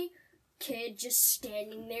from me. Kid just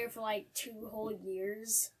standing there for like 2 whole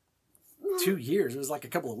years. 2 years? It was like a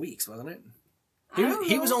couple of weeks, wasn't it?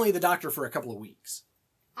 He was only the Doctor for a couple of weeks.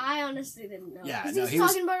 I honestly didn't know. Yeah, he's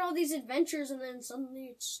talking about all these adventures and then suddenly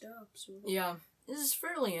it stops. Yeah. This is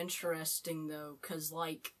fairly interesting though, because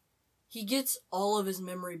like, he gets all of his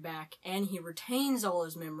memory back and he retains all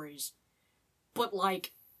his memories. But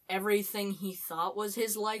like, everything he thought was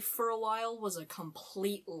his life for a while was a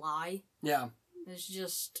complete lie. Yeah. It's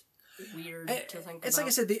just weird to think about. It's like I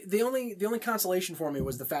said, the only consolation for me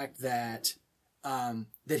was the fact that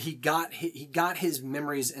that he got his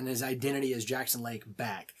memories and his identity as Jackson Lake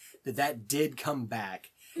back. That did come back.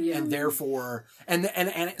 Yeah. And therefore,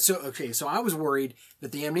 so I was worried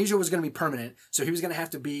that the amnesia was going to be permanent. So he was going to have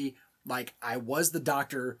to be like, I was the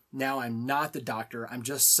Doctor, now I'm not the Doctor. I'm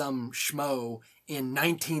just some schmo in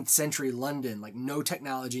 19th century London, like no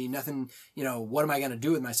technology, nothing, what am I going to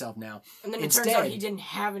do with myself now? And then it turns out he didn't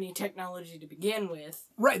have any technology to begin with.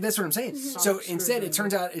 Right, that's what I'm saying. So instead, it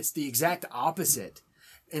turns out it's the exact opposite.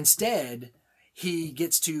 Instead, he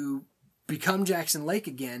gets to become Jackson Lake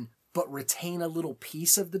again, but retain a little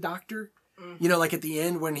piece of the Doctor. Like at the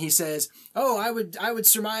end when he says, "Oh, I would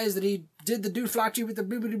surmise that he did the dooflachi with the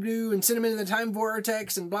boo and sent him into the time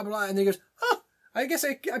vortex and blah blah blah," and then he goes, "Oh, I guess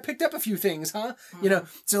I picked up a few things, huh?"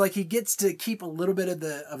 So like he gets to keep a little bit of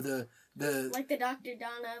the like the Dr.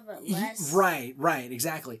 Donna, but less. Right,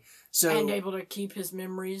 exactly. So and able to keep his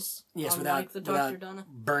memories, without the Dr. Donna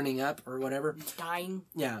burning up or whatever, dying.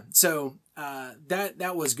 Yeah. So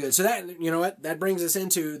that was good. So that that brings us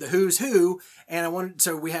into the who's who, and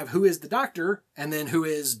so we have who is the Doctor, and then who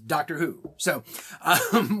is Doctor Who. So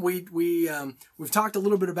we've talked a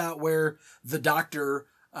little bit about where the Doctor,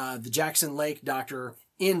 the Jackson Lake Doctor,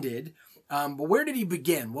 ended. But where did he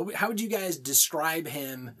begin? How would you guys describe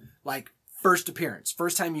him? Like first appearance,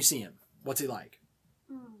 first time you see him. What's he like?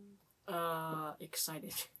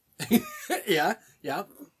 Excited. Yeah.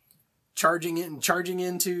 Charging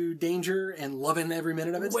into danger and loving every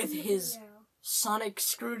minute of it. With his sonic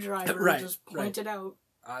screwdriver just pointed out.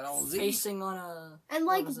 Facing on a... And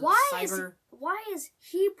like, why is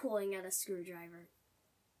he pulling out a screwdriver?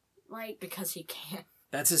 Like... Because he can.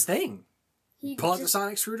 That's his thing. He pull out the just-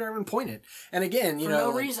 sonic screwdriver and point it. And again, you For know,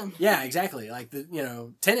 no like- reason. Yeah, exactly. Like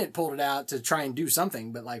Tennant pulled it out to try and do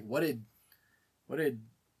something, but like, what did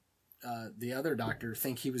the other doctor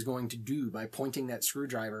think he was going to do by pointing that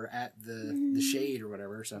screwdriver at the shade or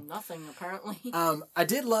whatever? So Nothing, apparently. I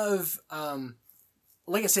did love,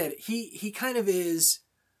 like I said, he kind of is,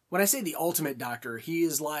 when I say the ultimate doctor, he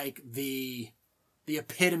is like the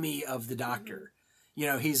epitome of the doctor. You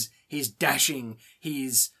know, he's dashing,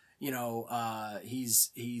 he's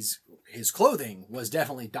his clothing was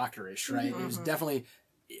definitely doctorish, right? It was definitely,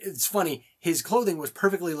 it's funny, his clothing was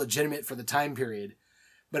perfectly legitimate for the time period.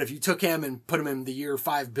 But if you took him and put him in the year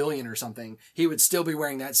 5 billion or something, he would still be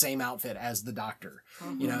wearing that same outfit as the doctor,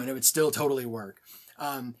 you know, and it would still totally work.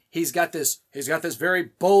 He's got this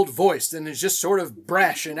very bold voice and is just sort of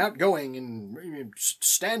brash and outgoing and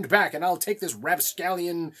stand back and I'll take this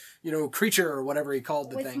rapscallion, creature or whatever he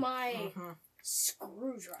called the with thing. my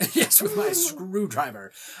screwdriver. Yes, with my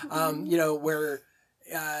screwdriver. Where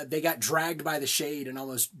they got dragged by the shade and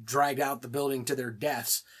almost dragged out the building to their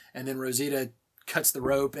deaths. And then Rosita cuts the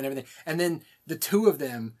rope and everything. And then the two of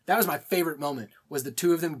them, that was my favorite moment, was the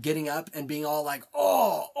two of them getting up and being all like,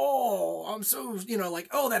 oh, I'm so, like,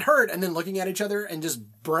 oh, that hurt. And then looking at each other and just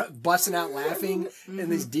busting out laughing in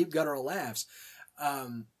these deep guttural laughs.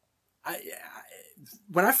 When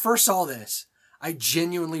I first saw this, I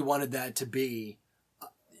genuinely wanted that to be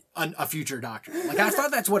a future doctor. Like, I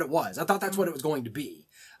thought that's what it was. I thought that's what it was going to be.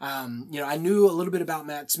 I knew a little bit about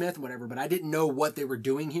Matt Smith and whatever, but I didn't know what they were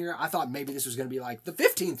doing here. I thought maybe this was going to be like the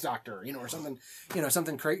 15th Doctor, or something,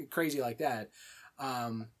 something crazy like that.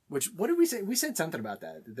 What did we say? We said something about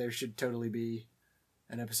that there should totally be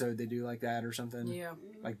an episode they do like that or something. Yeah.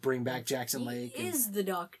 Like bring back Jackson Lake. He is the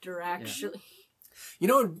doctor, actually. You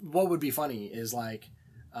know what would be funny is like,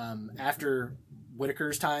 after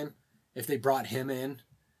Whitaker's time, if they brought him in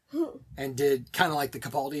and did kind of like the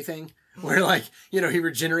Capaldi thing, where like, he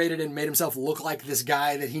regenerated and made himself look like this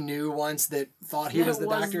guy that he knew once that thought he was the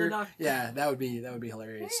doctor. Yeah, that would be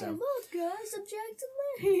hilarious. Hey, So look, guys, I'm Jackson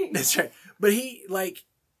Lake. that's right. But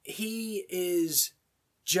he is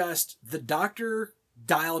just the doctor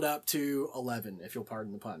dialed up to 11, if you'll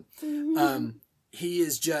pardon the pun. He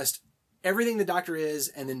is just everything the doctor is,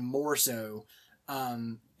 and then more so.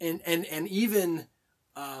 And even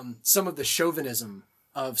some of the chauvinism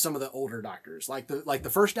of some of the older doctors. Like the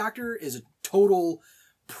first doctor is a total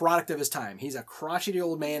product of his time. He's a crotchety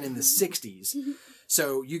old man in the 60s.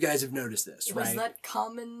 So you guys have noticed this, right? Was that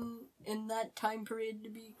common in that time period to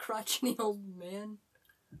be crotchety old man?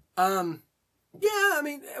 Yeah, I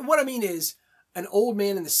mean, what I mean is an old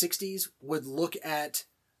man in the 60s would look at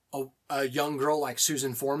a young girl like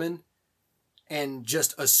Susan Foreman and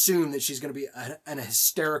just assume that she's going to be an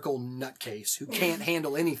hysterical nutcase who can't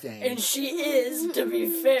handle anything. And she is, to be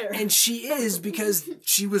fair. And she is, because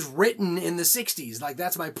she was written in the 60s. Like,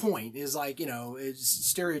 that's my point, is like,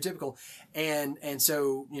 it's stereotypical. And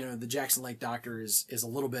so, the Jackson Lake Doctor is a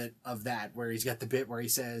little bit of that, where he's got the bit where he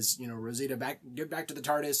says, Rosita, get back to the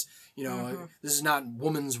TARDIS, this is not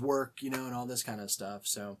woman's work, and all this kind of stuff.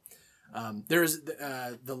 So, there's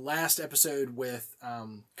the last episode with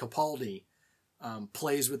Capaldi,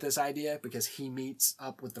 plays with this idea because he meets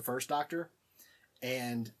up with the first Doctor,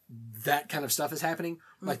 and that kind of stuff is happening.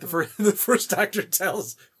 Like the first Doctor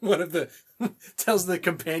tells tells the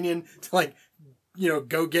companion to like,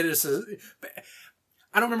 go get us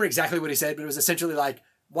I don't remember exactly what he said, but it was essentially like,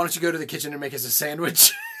 why don't you go to the kitchen and make us a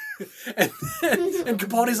sandwich? and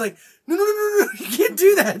Capaldi's like, no, you can't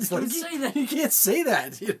do that. Don't say that. You can't say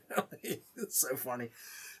that. It's so funny.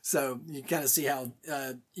 So you kind of see how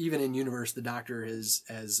even in universe the Doctor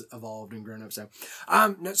has evolved and grown up.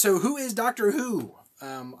 So who is Doctor Who?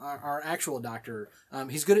 Our actual Doctor.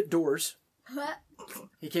 He's good at doors.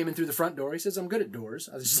 He came in through the front door. He says, "I'm good at doors."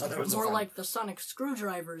 I just thought that was more like the sonic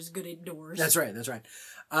screwdriver is good at doors. That's right.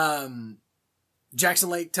 Jackson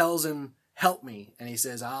Lake tells him, "Help me," and he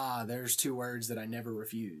says, there's 2 words that I never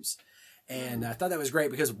refuse. And I thought that was great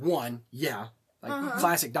because one,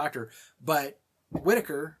 classic Doctor, but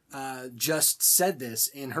Whitaker just said this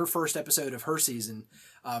in her first episode of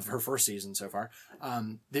her first season so far.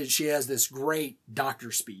 That she has this great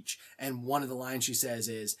doctor speech, and one of the lines she says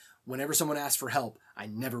is, "Whenever someone asks for help, I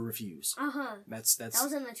never refuse." That's that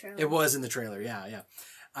was in the trailer. It was in the trailer, yeah.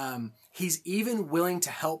 He's even willing to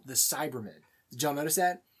help the Cybermen. Did y'all notice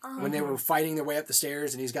that? When they were fighting their way up the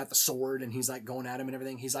stairs, and he's got the sword, and he's like going at him and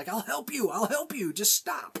everything. He's like, I'll help you, just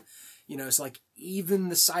stop. It's like even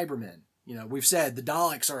the Cybermen. We've said the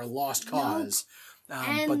Daleks are a lost cause,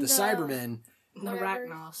 but the Cybermen, the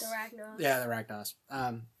Rachnos. yeah, the Rachnos.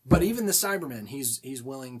 But even the Cybermen, he's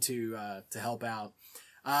willing to help out.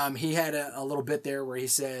 He had a little bit there where he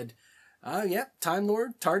said, Time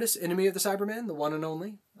Lord, TARDIS, enemy of the Cybermen, the one and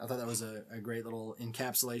only. I thought that was a great little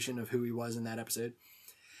encapsulation of who he was in that episode.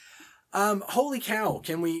 Holy cow,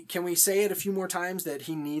 can we say it a few more times that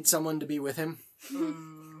he needs someone to be with him?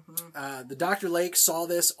 The Dr. Lake saw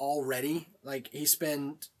this already. Like, he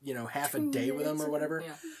spent, half a day with him or whatever.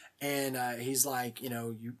 Yeah. And he's like,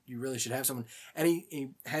 you really should have someone. And he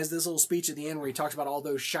has this little speech at the end where he talks about all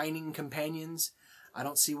those shining companions. I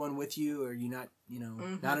don't see one with you, or you not,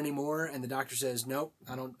 not anymore. And the doctor says, nope,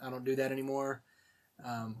 I don't do that anymore.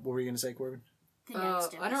 What were you going to say, Corbin?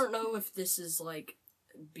 I don't know if this is, like,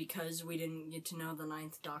 because we didn't get to know the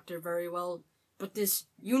Ninth Doctor very well, but this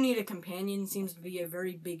 "you need a companion" seems to be a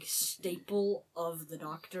very big staple of the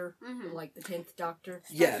Doctor, like the 10th Doctor.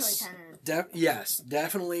 Yes,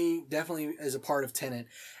 definitely is a part of Tennant.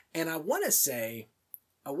 And I want to say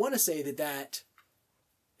that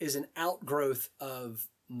is an outgrowth of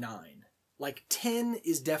 9. Like, 10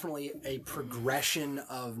 is definitely a progression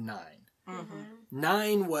of 9.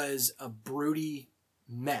 9 was a broody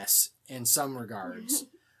mess in some regards.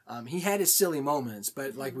 He had his silly moments,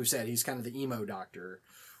 but like we've said, he's kind of the emo Doctor,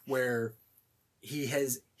 where he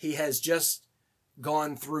has just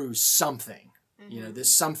gone through something.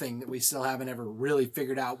 This something that we still haven't ever really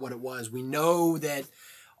figured out what it was. We know that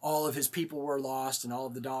all of his people were lost and all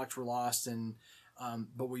of the Daleks were lost, and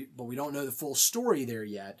but we don't know the full story there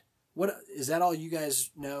yet. What is that? All you guys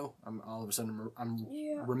know? I'm all of a sudden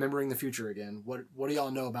remembering the future again. What do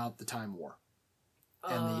y'all know about the Time War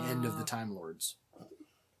and the end of the Time Lords?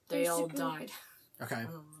 They all died. Okay.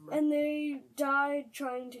 And they died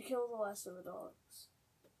trying to kill the last of the dogs.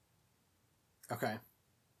 Okay.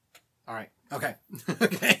 All right. Okay.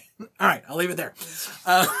 Okay. All right. I'll leave it there.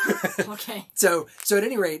 Okay. So at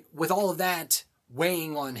any rate, with all of that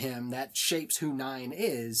weighing on him, that shapes who 9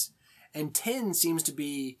 is, and 10 seems to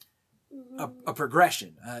be a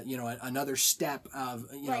progression. Another step of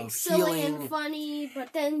like healing. Silly and funny,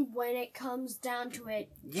 but then when it comes down to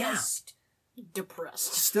it, just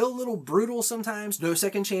depressed. Still a little brutal sometimes. No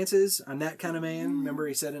second chances. I'm that kind of man. Remember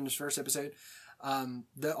he said in his first episode.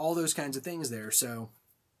 All those kinds of things there. So,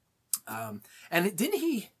 and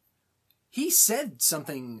didn't he said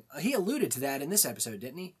something, he alluded to that in this episode,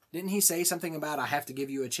 didn't he? Didn't he say something about, I have to give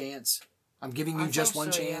you a chance? I'm giving you just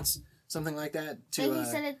one chance? Yeah. Something like that and he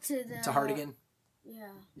said it to Hartigan?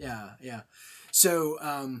 Yeah. So,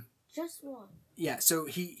 just one. Yeah, so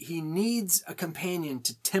he needs a companion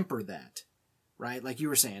to temper that. Right, like you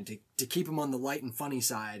were saying, to keep him on the light and funny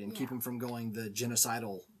side and keep him from going the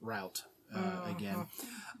genocidal route again.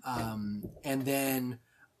 And then,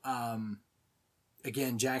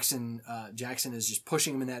 again, Jackson is just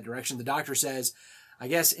pushing him in that direction. The Doctor says, I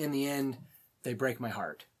guess in the end, they break my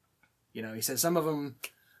heart. He says some of them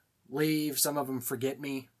leave, some of them forget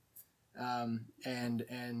me,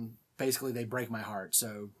 and basically they break my heart.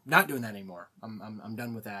 So not doing that anymore. I'm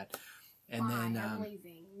done with that. And then I'm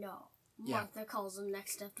leaving. No. Yeah. Martha calls him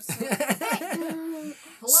next episode.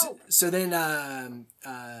 Hello. So then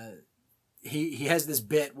he has this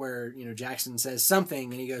bit where Jackson says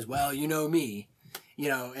something and he goes, well, you know me,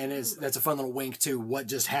 and that's a fun little wink to what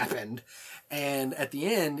just happened. And at the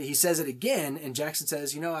end he says it again and Jackson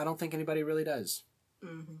says, I don't think anybody really does.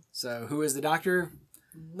 So who is the Doctor?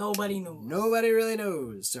 Nobody knows. Nobody really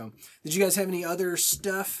knows. So did you guys have any other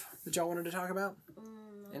stuff that y'all wanted to talk about?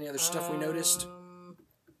 Any other stuff we noticed?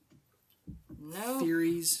 No.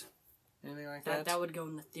 Theories? Anything like that? That would go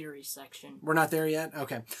in the theory section. We're not there yet?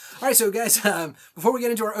 Okay. All right, so guys, before we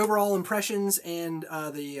get into our overall impressions and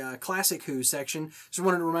the Classic Who section, just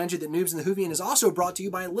wanted to remind you that Noobs and the Whovian is also brought to you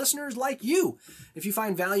by listeners like you. If you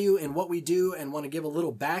find value in what we do and want to give a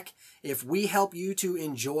little back, if we help you to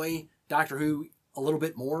enjoy Doctor Who a little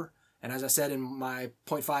bit more, and as I said in my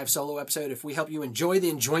 0.5 solo episode, if we help you enjoy the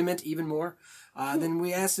enjoyment even more, then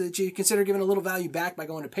we ask that you consider giving a little value back by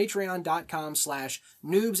going to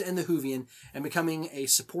patreon.com/noobsandthewhovian and becoming a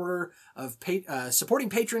supporting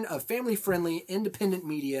patron of family-friendly independent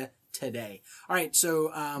media today. All right,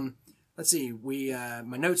 so let's see.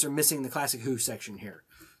 My notes are missing the Classic Who section here,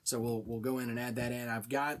 so we'll go in and add that in. I've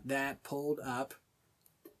got that pulled up.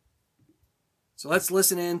 So let's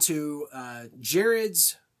listen in to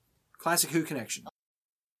Jared's Classic Who connection.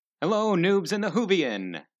 Hello, Noobs and the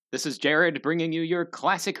Whovian. This is Jared bringing you your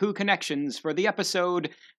Classic Who connections for the episode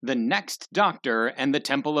The Next Doctor and the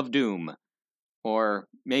Temple of Doom. Or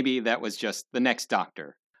maybe that was just The Next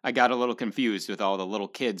Doctor. I got a little confused with all the little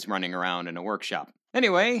kids running around in a workshop.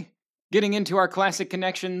 Anyway, getting into our classic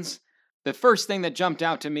connections, the first thing that jumped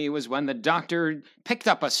out to me was when the Doctor picked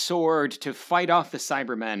up a sword to fight off the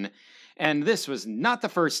Cybermen, And this was not the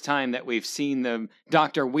first time that we've seen the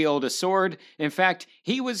Doctor wield a sword. In fact,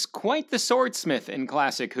 he was quite the swordsmith in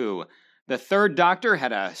Classic Who. The third Doctor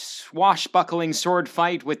had a swashbuckling sword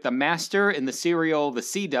fight with the Master in the serial The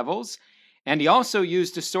Sea Devils, and he also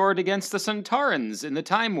used a sword against the Sontarans in The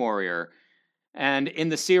Time Warrior. And in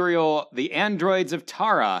the serial The Androids of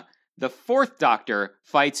Tara, the fourth Doctor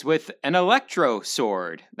fights with an electro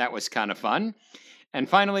sword. That was kind of fun. And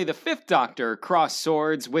finally, the fifth Doctor crossed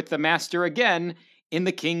swords with the Master again in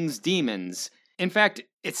The King's Demons. In fact,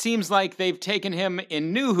 it seems like they've taken him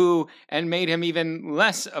in New Who and made him even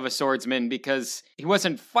less of a swordsman because he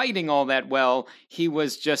wasn't fighting all that well. He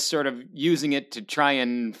was just sort of using it to try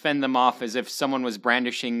and fend them off as if someone was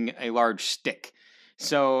brandishing a large stick.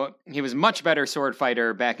 So he was much better sword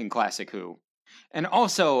fighter back in Classic Who. And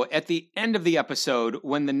also, at the end of the episode,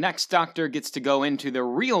 when the next Doctor gets to go into the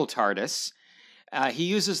real TARDIS, he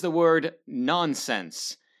uses the word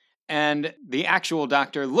nonsense. And the actual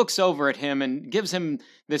Doctor looks over at him and gives him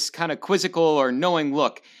this kind of quizzical or knowing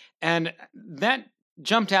look. And that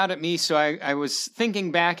jumped out at me, so I was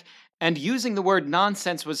thinking back, and using the word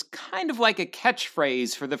nonsense was kind of like a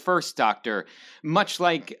catchphrase for the first Doctor, much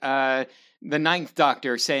like the ninth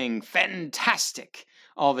Doctor saying fantastic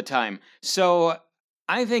all the time. So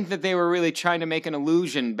I think that they were really trying to make an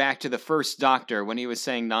allusion back to the first Doctor when he was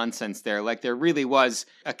saying nonsense there, like there really was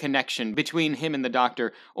a connection between him and the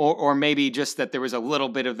Doctor, or maybe just that there was a little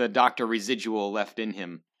bit of the Doctor residual left in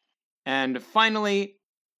him. And finally,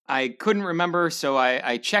 I couldn't remember, so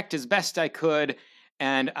I checked as best I could,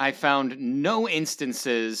 and I found no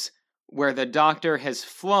instances where the Doctor has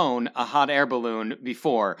flown a hot air balloon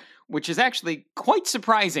before, which is actually quite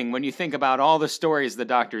surprising when you think about all the stories the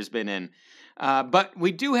Doctor's been in. But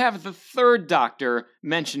we do have the third Doctor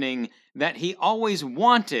mentioning that he always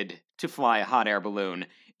wanted to fly a hot air balloon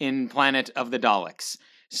in Planet of the Daleks.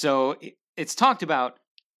 So it's talked about,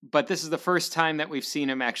 but this is the first time that we've seen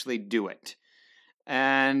him actually do it.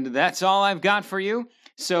 And that's all I've got for you.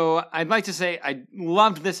 So I'd like to say I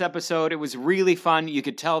loved this episode. It was really fun. You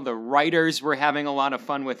could tell the writers were having a lot of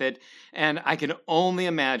fun with it. And I can only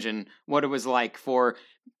imagine what it was like for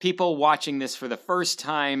people watching this for the first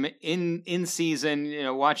time in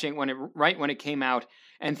season, watching right when it came out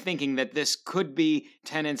and thinking that this could be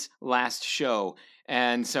Tennant's last show.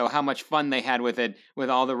 And so how much fun they had with it,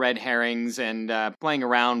 with all the red herrings and playing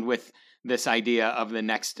around with this idea of the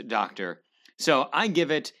next Doctor. So I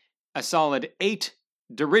give it a solid 8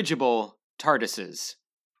 dirigible TARDISes.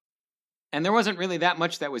 And there wasn't really that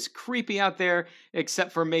much that was creepy out there,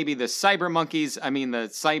 except for maybe the cyber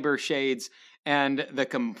shades, and the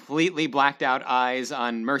completely blacked out eyes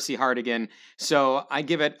on Mercy Hartigan. So I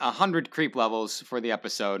give it 100 creep levels for the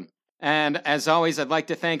episode. And as always, I'd like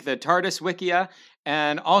to thank the TARDIS Wikia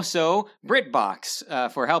and also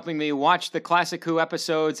BritBox for helping me watch the Classic Who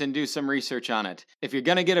episodes and do some research on it. If you're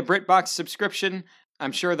going to get a BritBox subscription,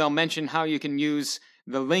 I'm sure they'll mention how you can use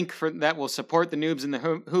the link that will support the Noobs and the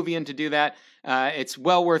Whovian to do that. It's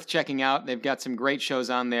well worth checking out. They've got some great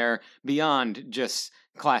shows on there beyond just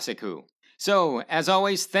Classic Who. So, as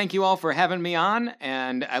always, thank you all for having me on,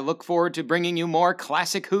 and I look forward to bringing you more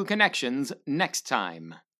Classic Who connections next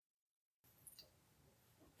time.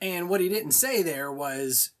 And what he didn't say there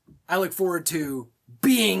was, I look forward to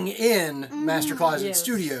being in Master Closet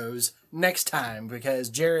Studios next time, because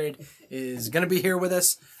Jared is going to be here with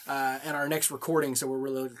us at our next recording, so we're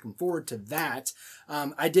really looking forward to that.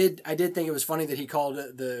 I did think it was funny that he called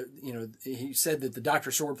he said that the Doctor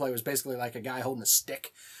swordplay was basically like a guy holding a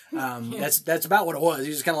stick. That's about what it was. He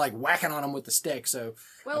was just kind of like whacking on him with the stick. So,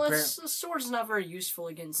 well, a sword's not very useful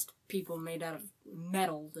against people made out of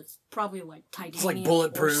metal. That's probably like titanium. It's like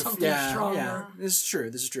bulletproof. Or something stronger. Yeah. This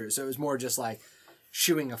is true. So it was more just like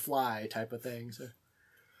shooing a fly type of thing. So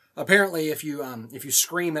apparently, if you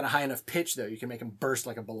scream at a high enough pitch, though, you can make them burst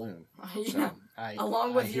like a balloon. Yeah, so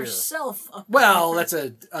along with yourself. Well, that's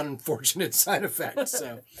an unfortunate side effect.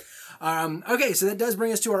 So. Okay, so that does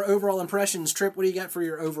bring us to our overall impressions. Trip, what do you got for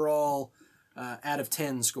your overall out of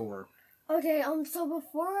 10 score? Okay, so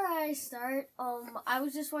before I start, I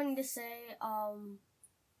was just wanting to say,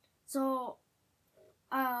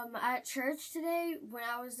 at church today, when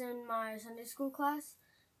I was in my Sunday school class,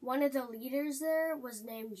 one of the leaders there was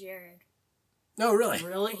named Jared. Oh, really?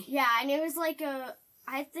 Really? Yeah, and it was like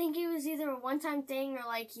I think it was either a one-time thing or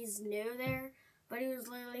like he's new there. But he was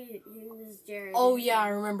Jared. Oh, yeah, I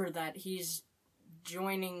remember that. He's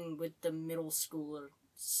joining with the middle schoolers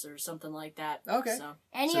or something like that. Okay. So.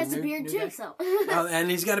 And he has a beard, too, so. Oh,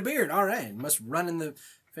 and he's got a beard. All right. Must run in the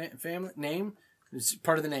family name. It's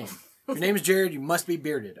part of the name. Your name is Jared. You must be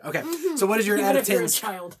bearded. Okay. So what is your out of 10? You're a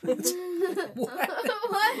child.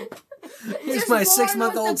 What? Here's Just my born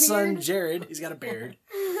 6-month-old with a son, beard. Jared. He's got a beard.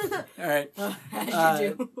 All right. As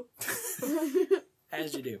you do.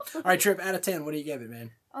 As you do. All right, Trip, out of 10, what do you give it,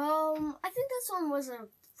 man? I think this one was a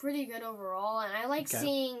pretty good overall, and I like Okay.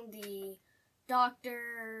 seeing the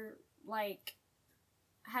doctor, like,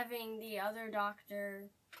 having the other doctor,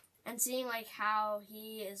 and seeing, like, how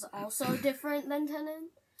he is also different than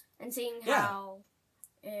Tennant, and seeing Yeah. how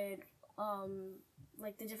it,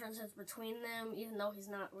 like, the differences between them, even though he's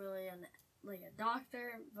not really a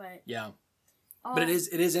doctor, but... Yeah. But it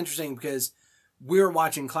is interesting because we were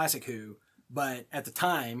watching Classic Who, but at the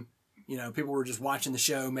time, you know, people were just watching the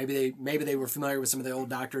show. Maybe they were familiar with some of the old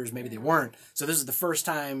doctors, maybe they weren't. So this is the first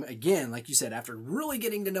time, again, like you said, after really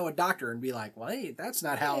getting to know a doctor and be like, well, hey, that's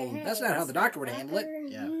not how the doctor would handle it.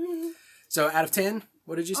 Yeah. So out of 10,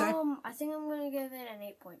 what did you say? I think I'm gonna give it an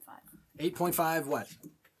 8.5. 8.5 what?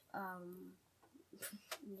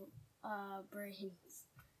 Brains.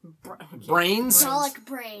 Brains? Dalek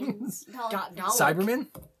brains. Dalek. Dalek. Cybermen?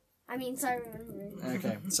 I mean, Cybermen.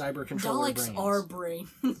 Okay. Cyber controller Daleks brains. are brains.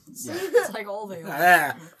 Yeah. It's like all they are.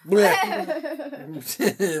 Ah,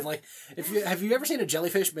 bleh. Like, have you ever seen a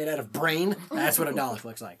jellyfish made out of brain? That's what a Dalek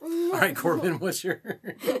looks like. All right, Corbin, what's your?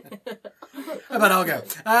 How about I'll go?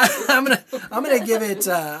 I'm gonna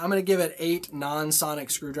give it 8 non-sonic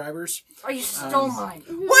screwdrivers. Oh, you stole mine.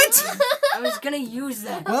 What? I was gonna use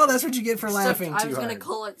that. Well, that's what you get for laughing I too was gonna hard.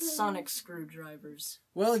 call it sonic screwdrivers.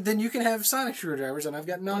 Well, then you can have sonic screwdrivers, and I've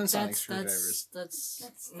got non-sonic That's screwdrivers.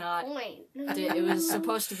 that's not. Point. It was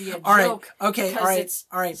supposed to be a All right. joke. Okay. because All right. it's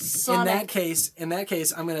All right. Sonic. In that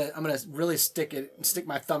case, I'm gonna really stick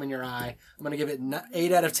my thumb in your eye. I'm gonna give it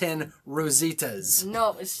 8 out of 10 Rositas.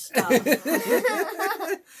 No, stop.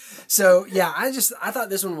 So yeah, I thought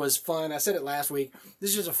this one was fun. I said it last week. This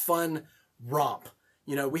is just a fun romp.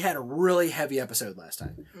 You know, we had a really heavy episode last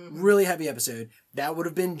time. Really heavy episode. That would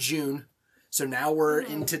have been June. So now we're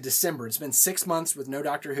into December. It's been 6 months with no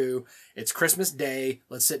Doctor Who. It's Christmas Day.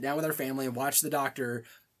 Let's sit down with our family and watch the Doctor.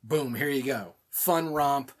 Boom, here you go. Fun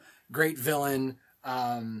romp. Great villain.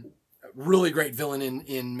 Really great villain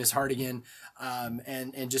in Miss Hartigan.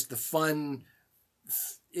 And just the fun,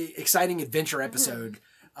 exciting adventure episode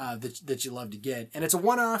that you love to get. And it's a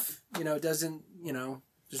one-off. You know, it doesn't, you know,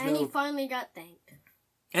 there's And no... he finally got thanked.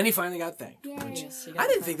 And he finally got thanked. Yay. Which Yes, he got I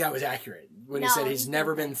didn't thanked. think that was accurate when he No, said he's he's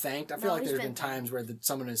never been been thanked. I feel No, like he's there's been been times where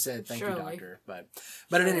someone has said thank you, Surely. doctor. But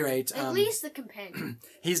at any rate, At least the companion.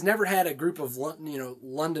 he's never had a group of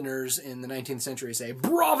Londoners in the 19th century say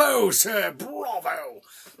 "Bravo, sir, bravo."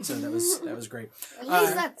 So that was great. At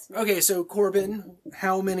least that's... Okay, so Corbin,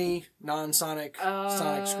 how many non-sonic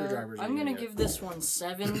sonic screwdrivers? are I'm you gonna give this one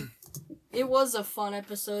 7. It was a fun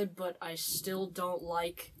episode, but I still don't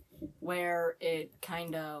like where it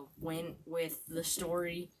kind of went with the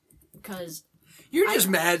story, because You're just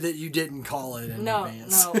mad that you didn't call it in No,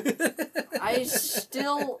 advance. no. I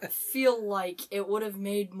still feel like it would have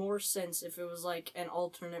made more sense if it was like an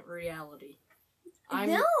alternate reality. No,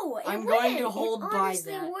 it I'm wouldn't. going to hold it by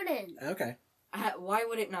honestly that. wouldn't. Okay, Why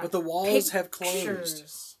would it not? but the walls have Pictures.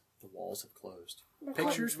 closed. The walls have closed. The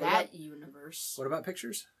Pictures? Of What that universe. What about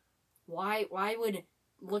pictures? Why would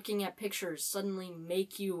looking at pictures suddenly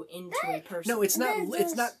make you into a person? No, it's not. That's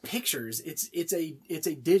It's not just- pictures. It's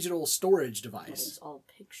a digital storage It's device. all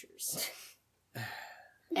pictures.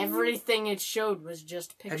 Everything it showed was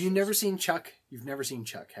just pictures. Have you never seen Chuck? You've never seen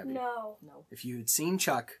Chuck, have you? No. No. If you had seen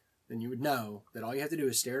Chuck, then you would know that all you have to do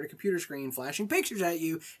is stare at a computer screen flashing pictures at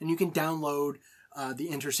you, and you can download the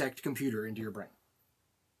Intersect computer into your brain.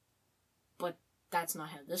 But that's not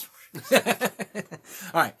how this works.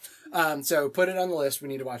 All right. So put it on the list. We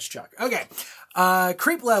need to watch Chuck. Okay.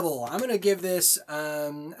 Creep level. I'm gonna give this.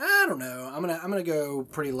 I don't know. I'm gonna go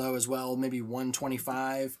pretty low as well. Maybe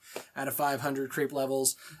 125 out of 500 creep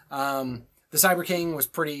levels. The Cyber King was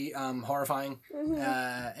pretty horrifying.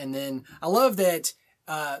 And then I love that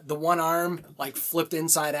the one arm like flipped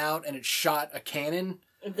inside out and it shot a cannon.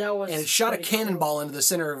 That was. And it shot a pretty cool. cannonball into the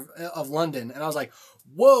center of London. And I was like,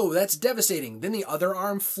 whoa, that's devastating. Then the other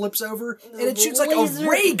arm flips over and it shoots like a Laser.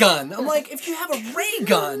 ray gun. I'm like, if you have a ray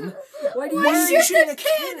gun, Why do why are you shooting a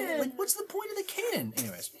cannon? cannon? Like, what's the point of the cannon?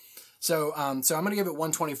 Anyways, so I'm going to give it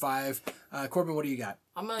 125. Corbin, what do you got?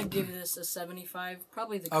 I'm gonna give this a 75.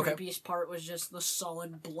 Probably the Okay. creepiest part was just the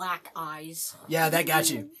solid black eyes. Yeah, that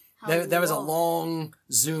got you. That was a long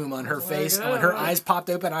zoom on her face. And when her eyes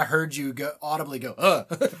popped open, I heard you audibly go,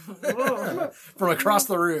 from across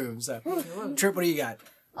the room. So, Trip, what do you got?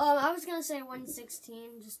 I was gonna say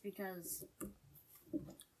 116 just because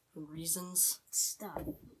Reasons. stuff.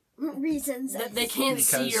 Reasons. They can't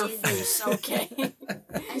see Because- your face, okay?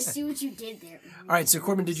 I see what you did there. All right, so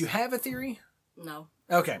Corbin, did you have a theory? No.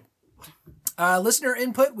 Okay. Listener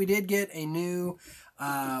input, we did get a new,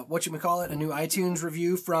 a new iTunes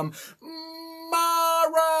review from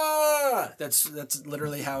Mara. That's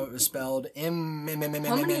literally how it was spelled.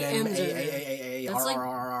 It's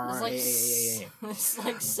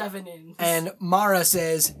like 7 M's. And Mara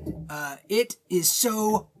says, it is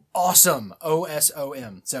so awesome.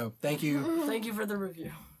 OSOM. So thank you. Thank you for the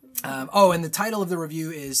review. And the title of the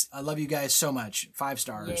review is "I love you guys so much." 5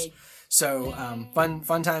 stars. Yay. So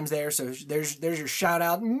fun times there. So there's your shout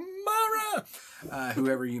out, Mara,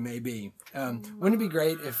 whoever you may be. Wouldn't it be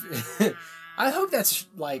great if? I hope that's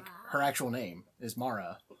like her actual name is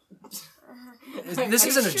Mara. This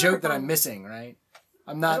isn't a joke that I'm missing, right?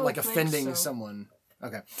 I'm not like offending someone.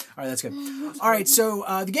 Okay. All right, that's good. All right, so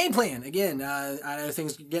the game plan. Again, I know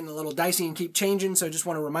things are getting a little dicey and keep changing, so I just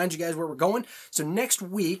want to remind you guys where we're going. So next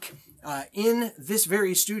week, in this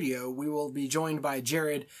very studio, we will be joined by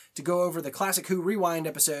Jared to go over the Classic Who Rewind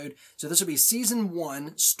episode. So this will be Season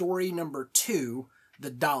 1, Story number 2, The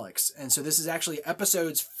Daleks. And so this is actually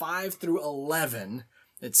episodes 5 through 11.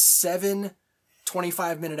 It's 7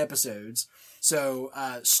 25-minute episodes. So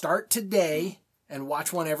start today and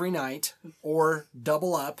watch one every night, or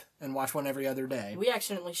double up and watch one every other day. We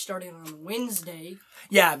accidentally started on Wednesday.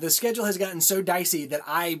 Yeah, the schedule has gotten so dicey that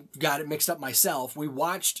I got it mixed up myself. We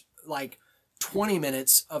watched like 20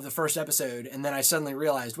 minutes of the first episode, and then I suddenly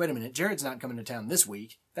realized, wait a minute, Jared's not coming to town this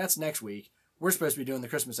week. That's next week. We're supposed to be doing the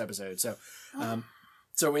Christmas episode. So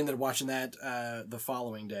we ended up watching that the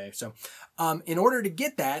following day. So in order to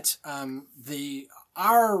get that,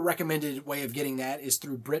 our recommended way of getting that is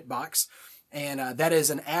through BritBox. And that is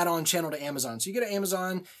an add-on channel to Amazon. So you go to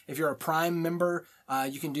Amazon, if you're a Prime member,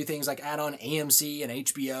 you can do things like add on AMC and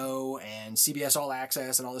HBO and CBS All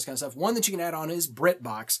Access and all this kind of stuff. One that you can add on is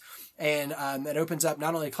BritBox. And that opens up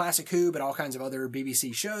not only Classic Who, but all kinds of other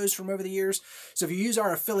BBC shows from over the years. So if you use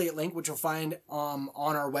our affiliate link, which you'll find on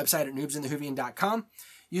our website at noobsandthewhovian.com,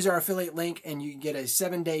 use our affiliate link and you can get a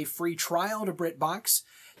 7-day free trial to BritBox.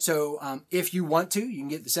 So if you want to, you can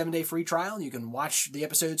get the 7-day free trial. You can watch the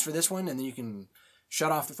episodes for this one, and then you can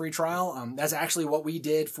shut off the free trial. That's actually what we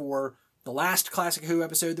did for the last Classic Who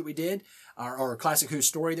episode that we did, or Classic Who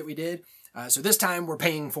story that we did. So this time we're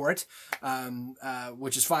paying for it,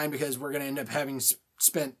 which is fine because we're going to end up having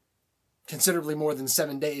spent considerably more than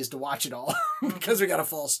 7 days to watch it all because we got a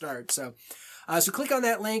false start. So click on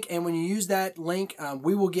that link, and when you use that link,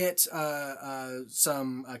 we will get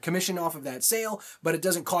some commission off of that sale, but it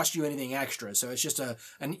doesn't cost you anything extra. So it's just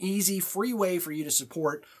an easy, free way for you to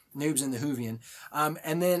support Noobs and the Whovian.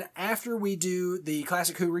 And then after we do the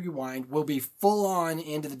Classic Who Rewind, we'll be full on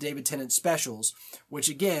into the David Tennant specials, which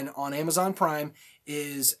again, on Amazon Prime,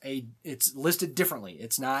 it's listed differently.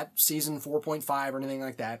 It's not season 4.5 or anything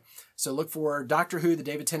like that. So look for Doctor Who, the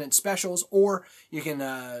David Tennant specials, or you can,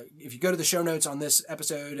 if you go to the show notes on this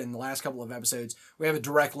episode and the last couple of episodes, we have a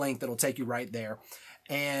direct link that'll take you right there.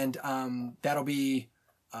 And that'll be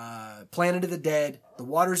Planet of the Dead, The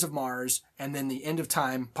Waters of Mars, and then The End of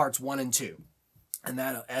Time, parts 1 and 2. And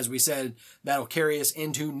that, as we said, that'll carry us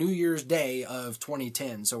into New Year's Day of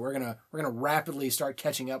 2010. So we're gonna rapidly start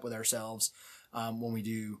catching up with ourselves when we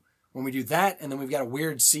do that, and then we've got a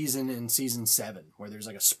weird season in season 7 where there's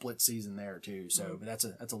like a split season there too. So but that's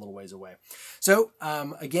a little ways away. So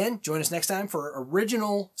again, join us next time for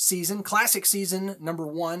original season, classic season number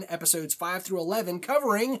 1, episodes 5 through 11,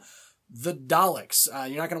 covering the Daleks.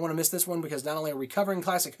 You're not going to want to miss this one because not only are we covering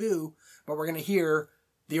Classic Who, but we're going to hear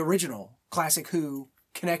the original Classic Who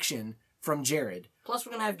connection from Jared. Plus,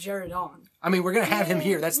 we're gonna have Jared on. I mean, we're gonna have him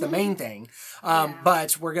here. That's the main thing.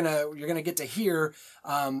 But you're gonna get to hear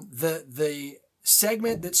the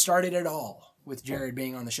segment that started it all with Jared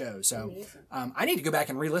being on the show. So I need to go back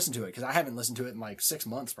and re-listen to it because I haven't listened to it in like 6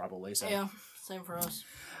 months probably. So yeah, same for us.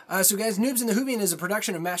 So guys, Noobs and the Whovian is a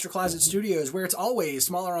production of Master Closet Studios, where it's always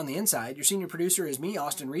smaller on the inside. Your senior producer is me,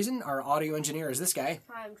 Austin Reason. Our audio engineer is this guy.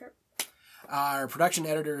 Hi, I'm Trip. Our production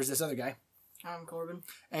editor is this other guy. I'm Corbin.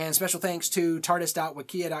 And special thanks to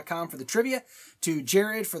TARDIS.wikia.com for the trivia, to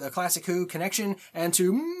Jared for the Classic Who connection, and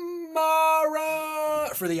to Mara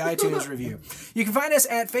for the iTunes review. You can find us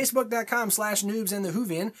at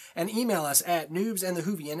facebook.com/noobsandthewhovian and email us at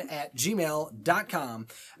noobsandthewhovian@gmail.com.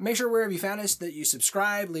 Make sure wherever you found us that you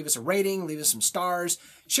subscribe, leave us a rating, leave us some stars,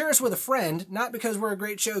 share us with a friend, not because we're a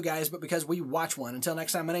great show, guys, but because we watch one. Until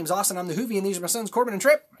next time, my name's Austin, I'm the Whovian, these are my sons Corbin and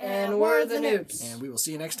Trip. And we're the Noobs. And we will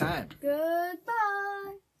see you next time.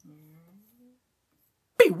 Goodbye.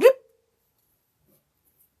 Beep, whip.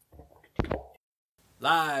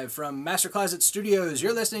 Live from Master Closet Studios,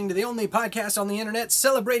 you're listening to the only podcast on the internet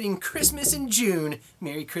celebrating Christmas in June.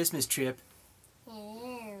 Merry Christmas, Trip.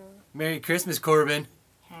 Merry Christmas, Corbin.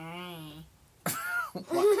 Hey.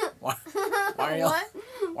 Why are y'all, What?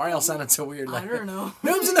 why are y'all sounding so weird? I don't know.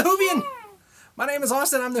 Noobs in the Hoovian! My name is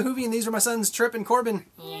Austin, I'm the Hoovian. These are my sons, Trip and Corbin.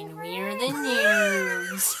 And we're the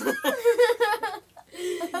noobs.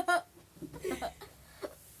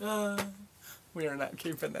 We are not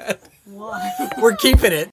keeping that. Why? We're keeping it.